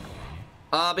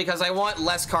 Because I want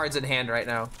less cards in hand right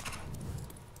now.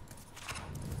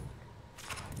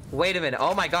 Wait a minute.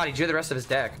 Oh my god, he drew the rest of his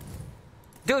deck.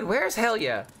 Dude, where's Hell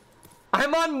Yeah?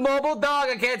 I'm on mobile, dog.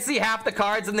 I can't see half the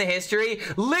cards in the history.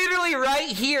 Literally right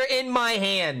here in my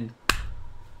hand.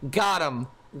 Got him.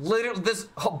 Literally, this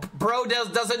bro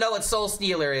doesn't know what Soul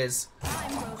Stealer is.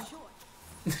 I'm real short.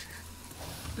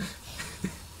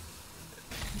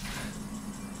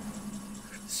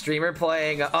 Streamer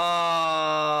playing. Oh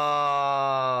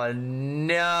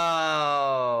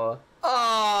no.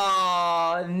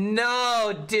 Oh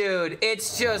no, dude.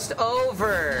 It's just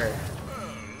over.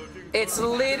 It's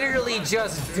literally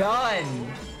just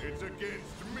done. It's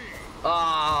against me.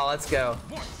 Oh, let's go.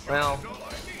 Well,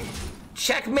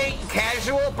 checkmate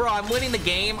casual? Bro, I'm winning the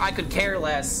game. I could care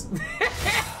less.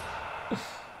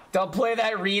 Don't play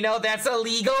that Reno. That's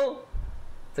illegal.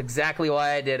 That's exactly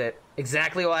why I did it.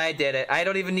 Exactly why I did it. I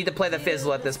don't even need to play the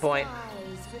Fizzle at this point.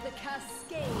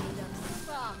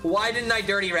 Why didn't I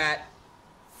Dirty Rat?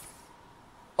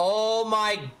 Oh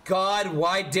my god,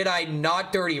 why did I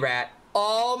not Dirty Rat?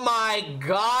 Oh my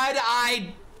god,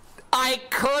 I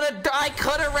could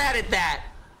have ratted that,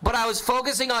 but I was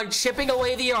focusing on chipping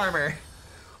away the armor.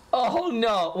 Oh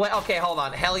no. Wait, okay, hold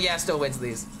on. Hell Yeah still wins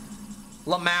these.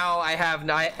 Lamau, I have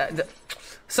no.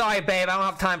 Sorry, babe. I don't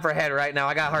have time for head right now.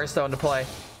 I got Hearthstone to play.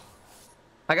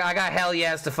 I got Hell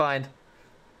Yes to find.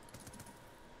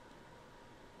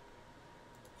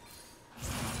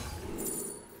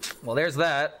 Well, there's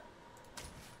that.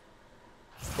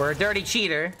 We're a dirty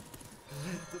cheater.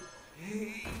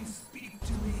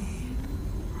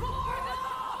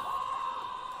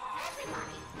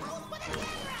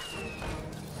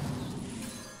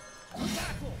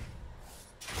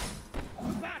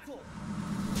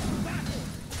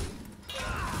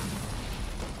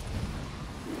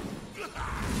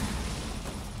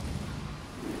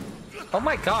 Oh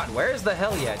my god, where's the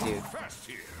Hell Yeah, dude? Fast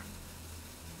here.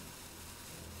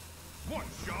 One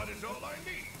shot is all I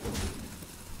need.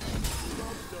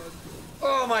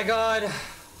 Oh my god.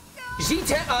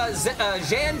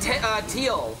 Jan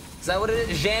Teal. Is that what it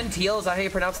is? Jan Teal, is that how you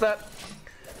pronounce that?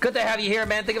 Good to have you here,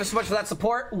 man. Thank you so much for that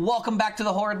support. Welcome back to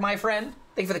the Horde, my friend.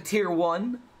 Thank you for the tier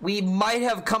 1. We might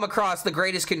have come across the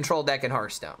greatest control deck in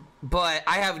Hearthstone, but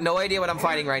I have no idea what I'm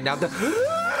fighting right now.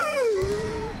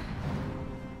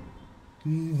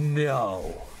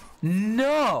 No.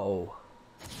 No.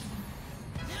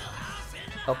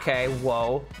 Okay,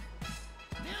 whoa.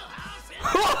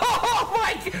 Oh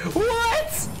my,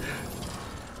 what?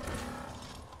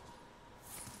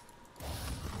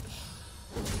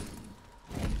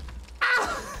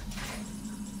 Ah!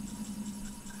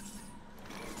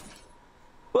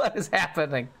 What is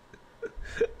happening?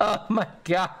 Oh my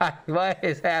god, what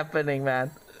is happening, man?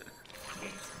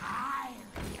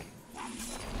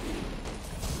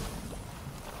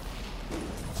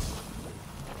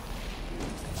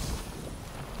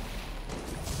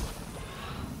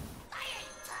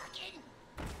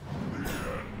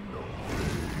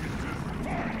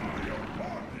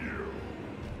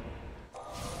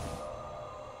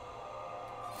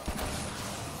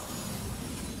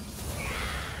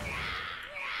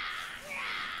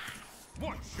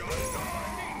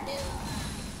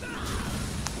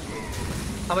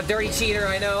 I'm a dirty cheater,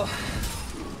 I know.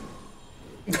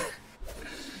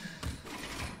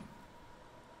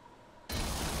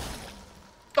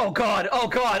 Oh god, oh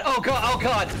god, oh god, oh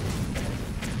god.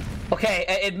 Okay,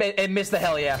 it missed the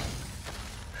Hell Yeah.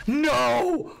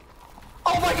 No!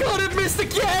 Oh my god, it missed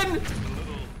again! A little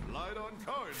light on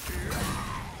cards here.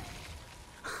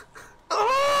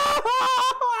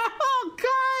 Oh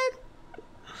god!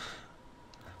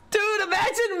 Dude,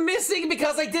 imagine missing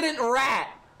because I didn't rat.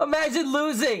 Imagine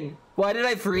losing. Why did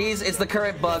I freeze? It's the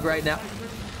current bug right now.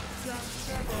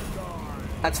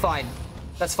 That's fine.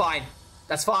 That's fine.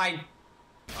 That's fine.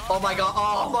 Oh my god.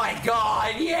 Oh my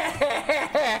god. Yes.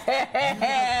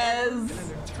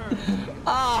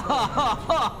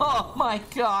 Oh my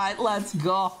god. Let's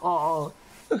go. Oh,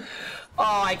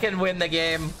 I can win the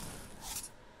game.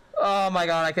 Oh my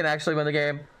god. I can actually win the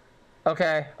game.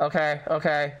 Okay. Okay.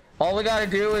 Okay. All we gotta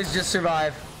do is just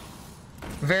survive.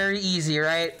 Very easy,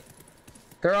 right?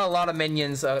 There are a lot of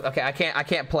minions. Okay, I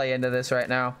can't play into this right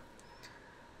now.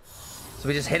 So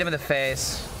we just hit him in the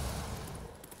face.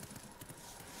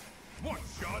 One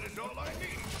shot is all I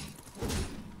need.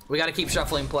 We gotta keep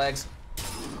shuffling plagues.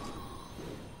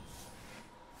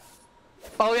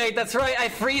 Oh wait, that's right. I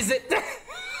freeze it.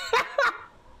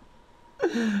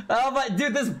 Oh my,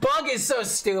 dude, this bug is so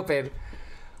stupid.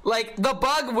 Like, the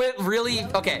bug would really,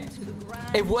 okay,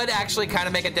 it would actually kind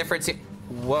of make a difference here.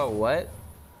 Whoa, what?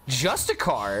 Just a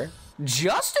car?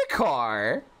 Just a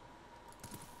car?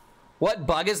 What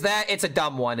bug is that? It's a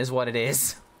dumb one is what it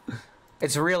is.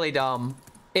 It's really dumb.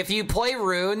 If you play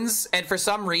runes, and for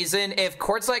some reason, if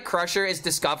Quartzite Crusher is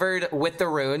discovered with the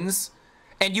runes,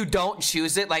 and you don't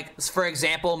choose it, like, for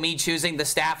example, me choosing the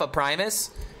Staff of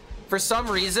Primus, for some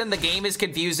reason, the game is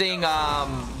confusing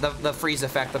the freeze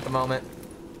effect at the moment.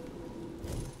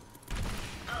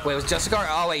 Wait, was Justicar?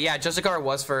 Oh, wait, yeah, Justicar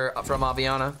was from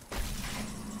Aviana.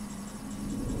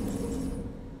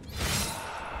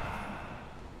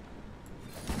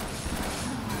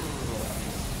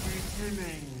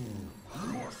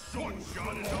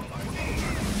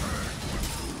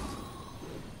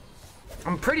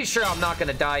 I'm pretty sure I'm not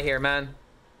gonna die here, man.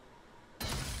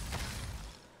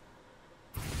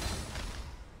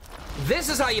 This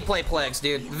is how you play Plagues,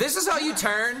 dude. This is how you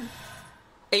turn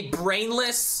a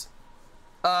brainless,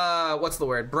 what's the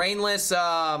word? Brainless,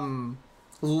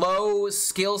 low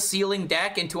skill ceiling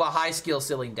deck into a high skill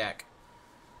ceiling deck.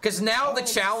 Because now the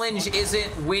challenge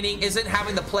isn't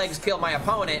having the Plagues kill my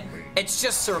opponent, it's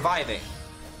just surviving.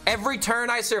 Every turn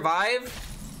I survive,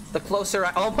 the closer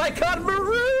I— oh my god,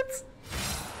 Maroons!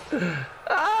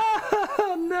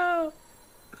 Oh no.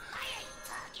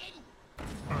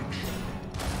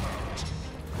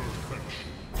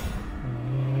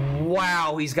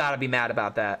 Wow, he's got to be mad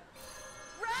about that.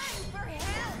 Run for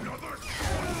hell!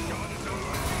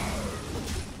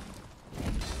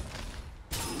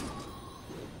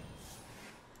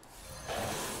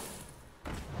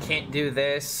 Can't do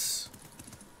this.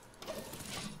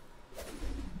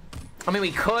 I mean,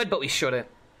 we could, but we shouldn't.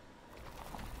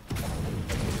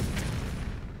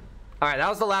 All right, that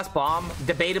was the last bomb.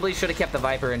 Debatably should have kept the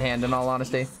Viper in hand, in all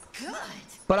honesty. Good.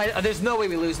 But there's no way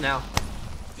we lose now.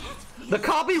 The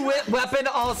copy weapon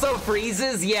also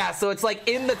freezes. Yeah, so it's like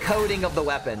in the coding of the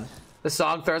weapon. The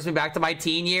song throws me back to my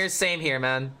teen years. Same here,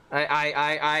 man.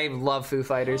 I love Foo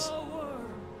Fighters.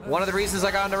 One of the reasons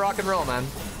I got into rock and roll, man.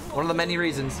 One of the many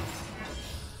reasons.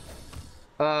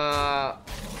 Why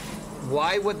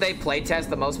would they playtest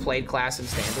the most played class in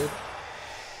Standard?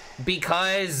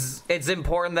 Because it's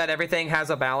important that everything has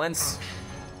a balance.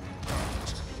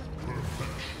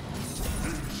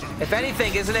 If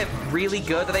anything, isn't it really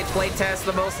good that they playtest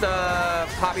the most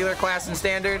popular class in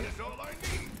Standard?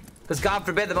 Because God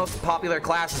forbid the most popular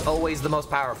class is always the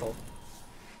most powerful.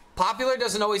 Popular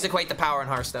doesn't always equate to power in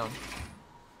Hearthstone.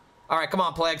 All right, come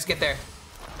on, Plagues, get there.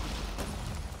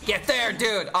 Get there,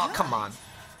 dude. Oh, come on.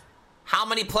 How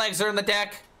many Plagues are in the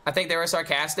deck? I think they were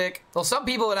sarcastic. Well, some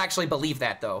people would actually believe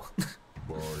that, though.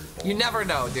 You never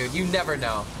know, dude. You never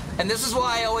know. And this is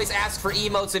why I always ask for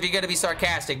emotes if you're gonna be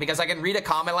sarcastic, because I can read a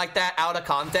comment like that out of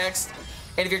context.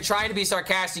 And if you're trying to be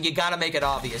sarcastic, you gotta make it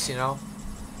obvious, you know?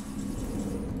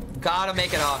 Gotta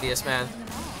make it obvious, man.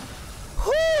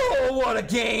 Whew, what a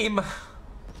game!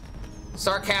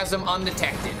 Sarcasm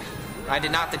undetected. I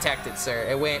did not detect it, sir.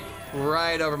 It went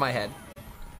right over my head.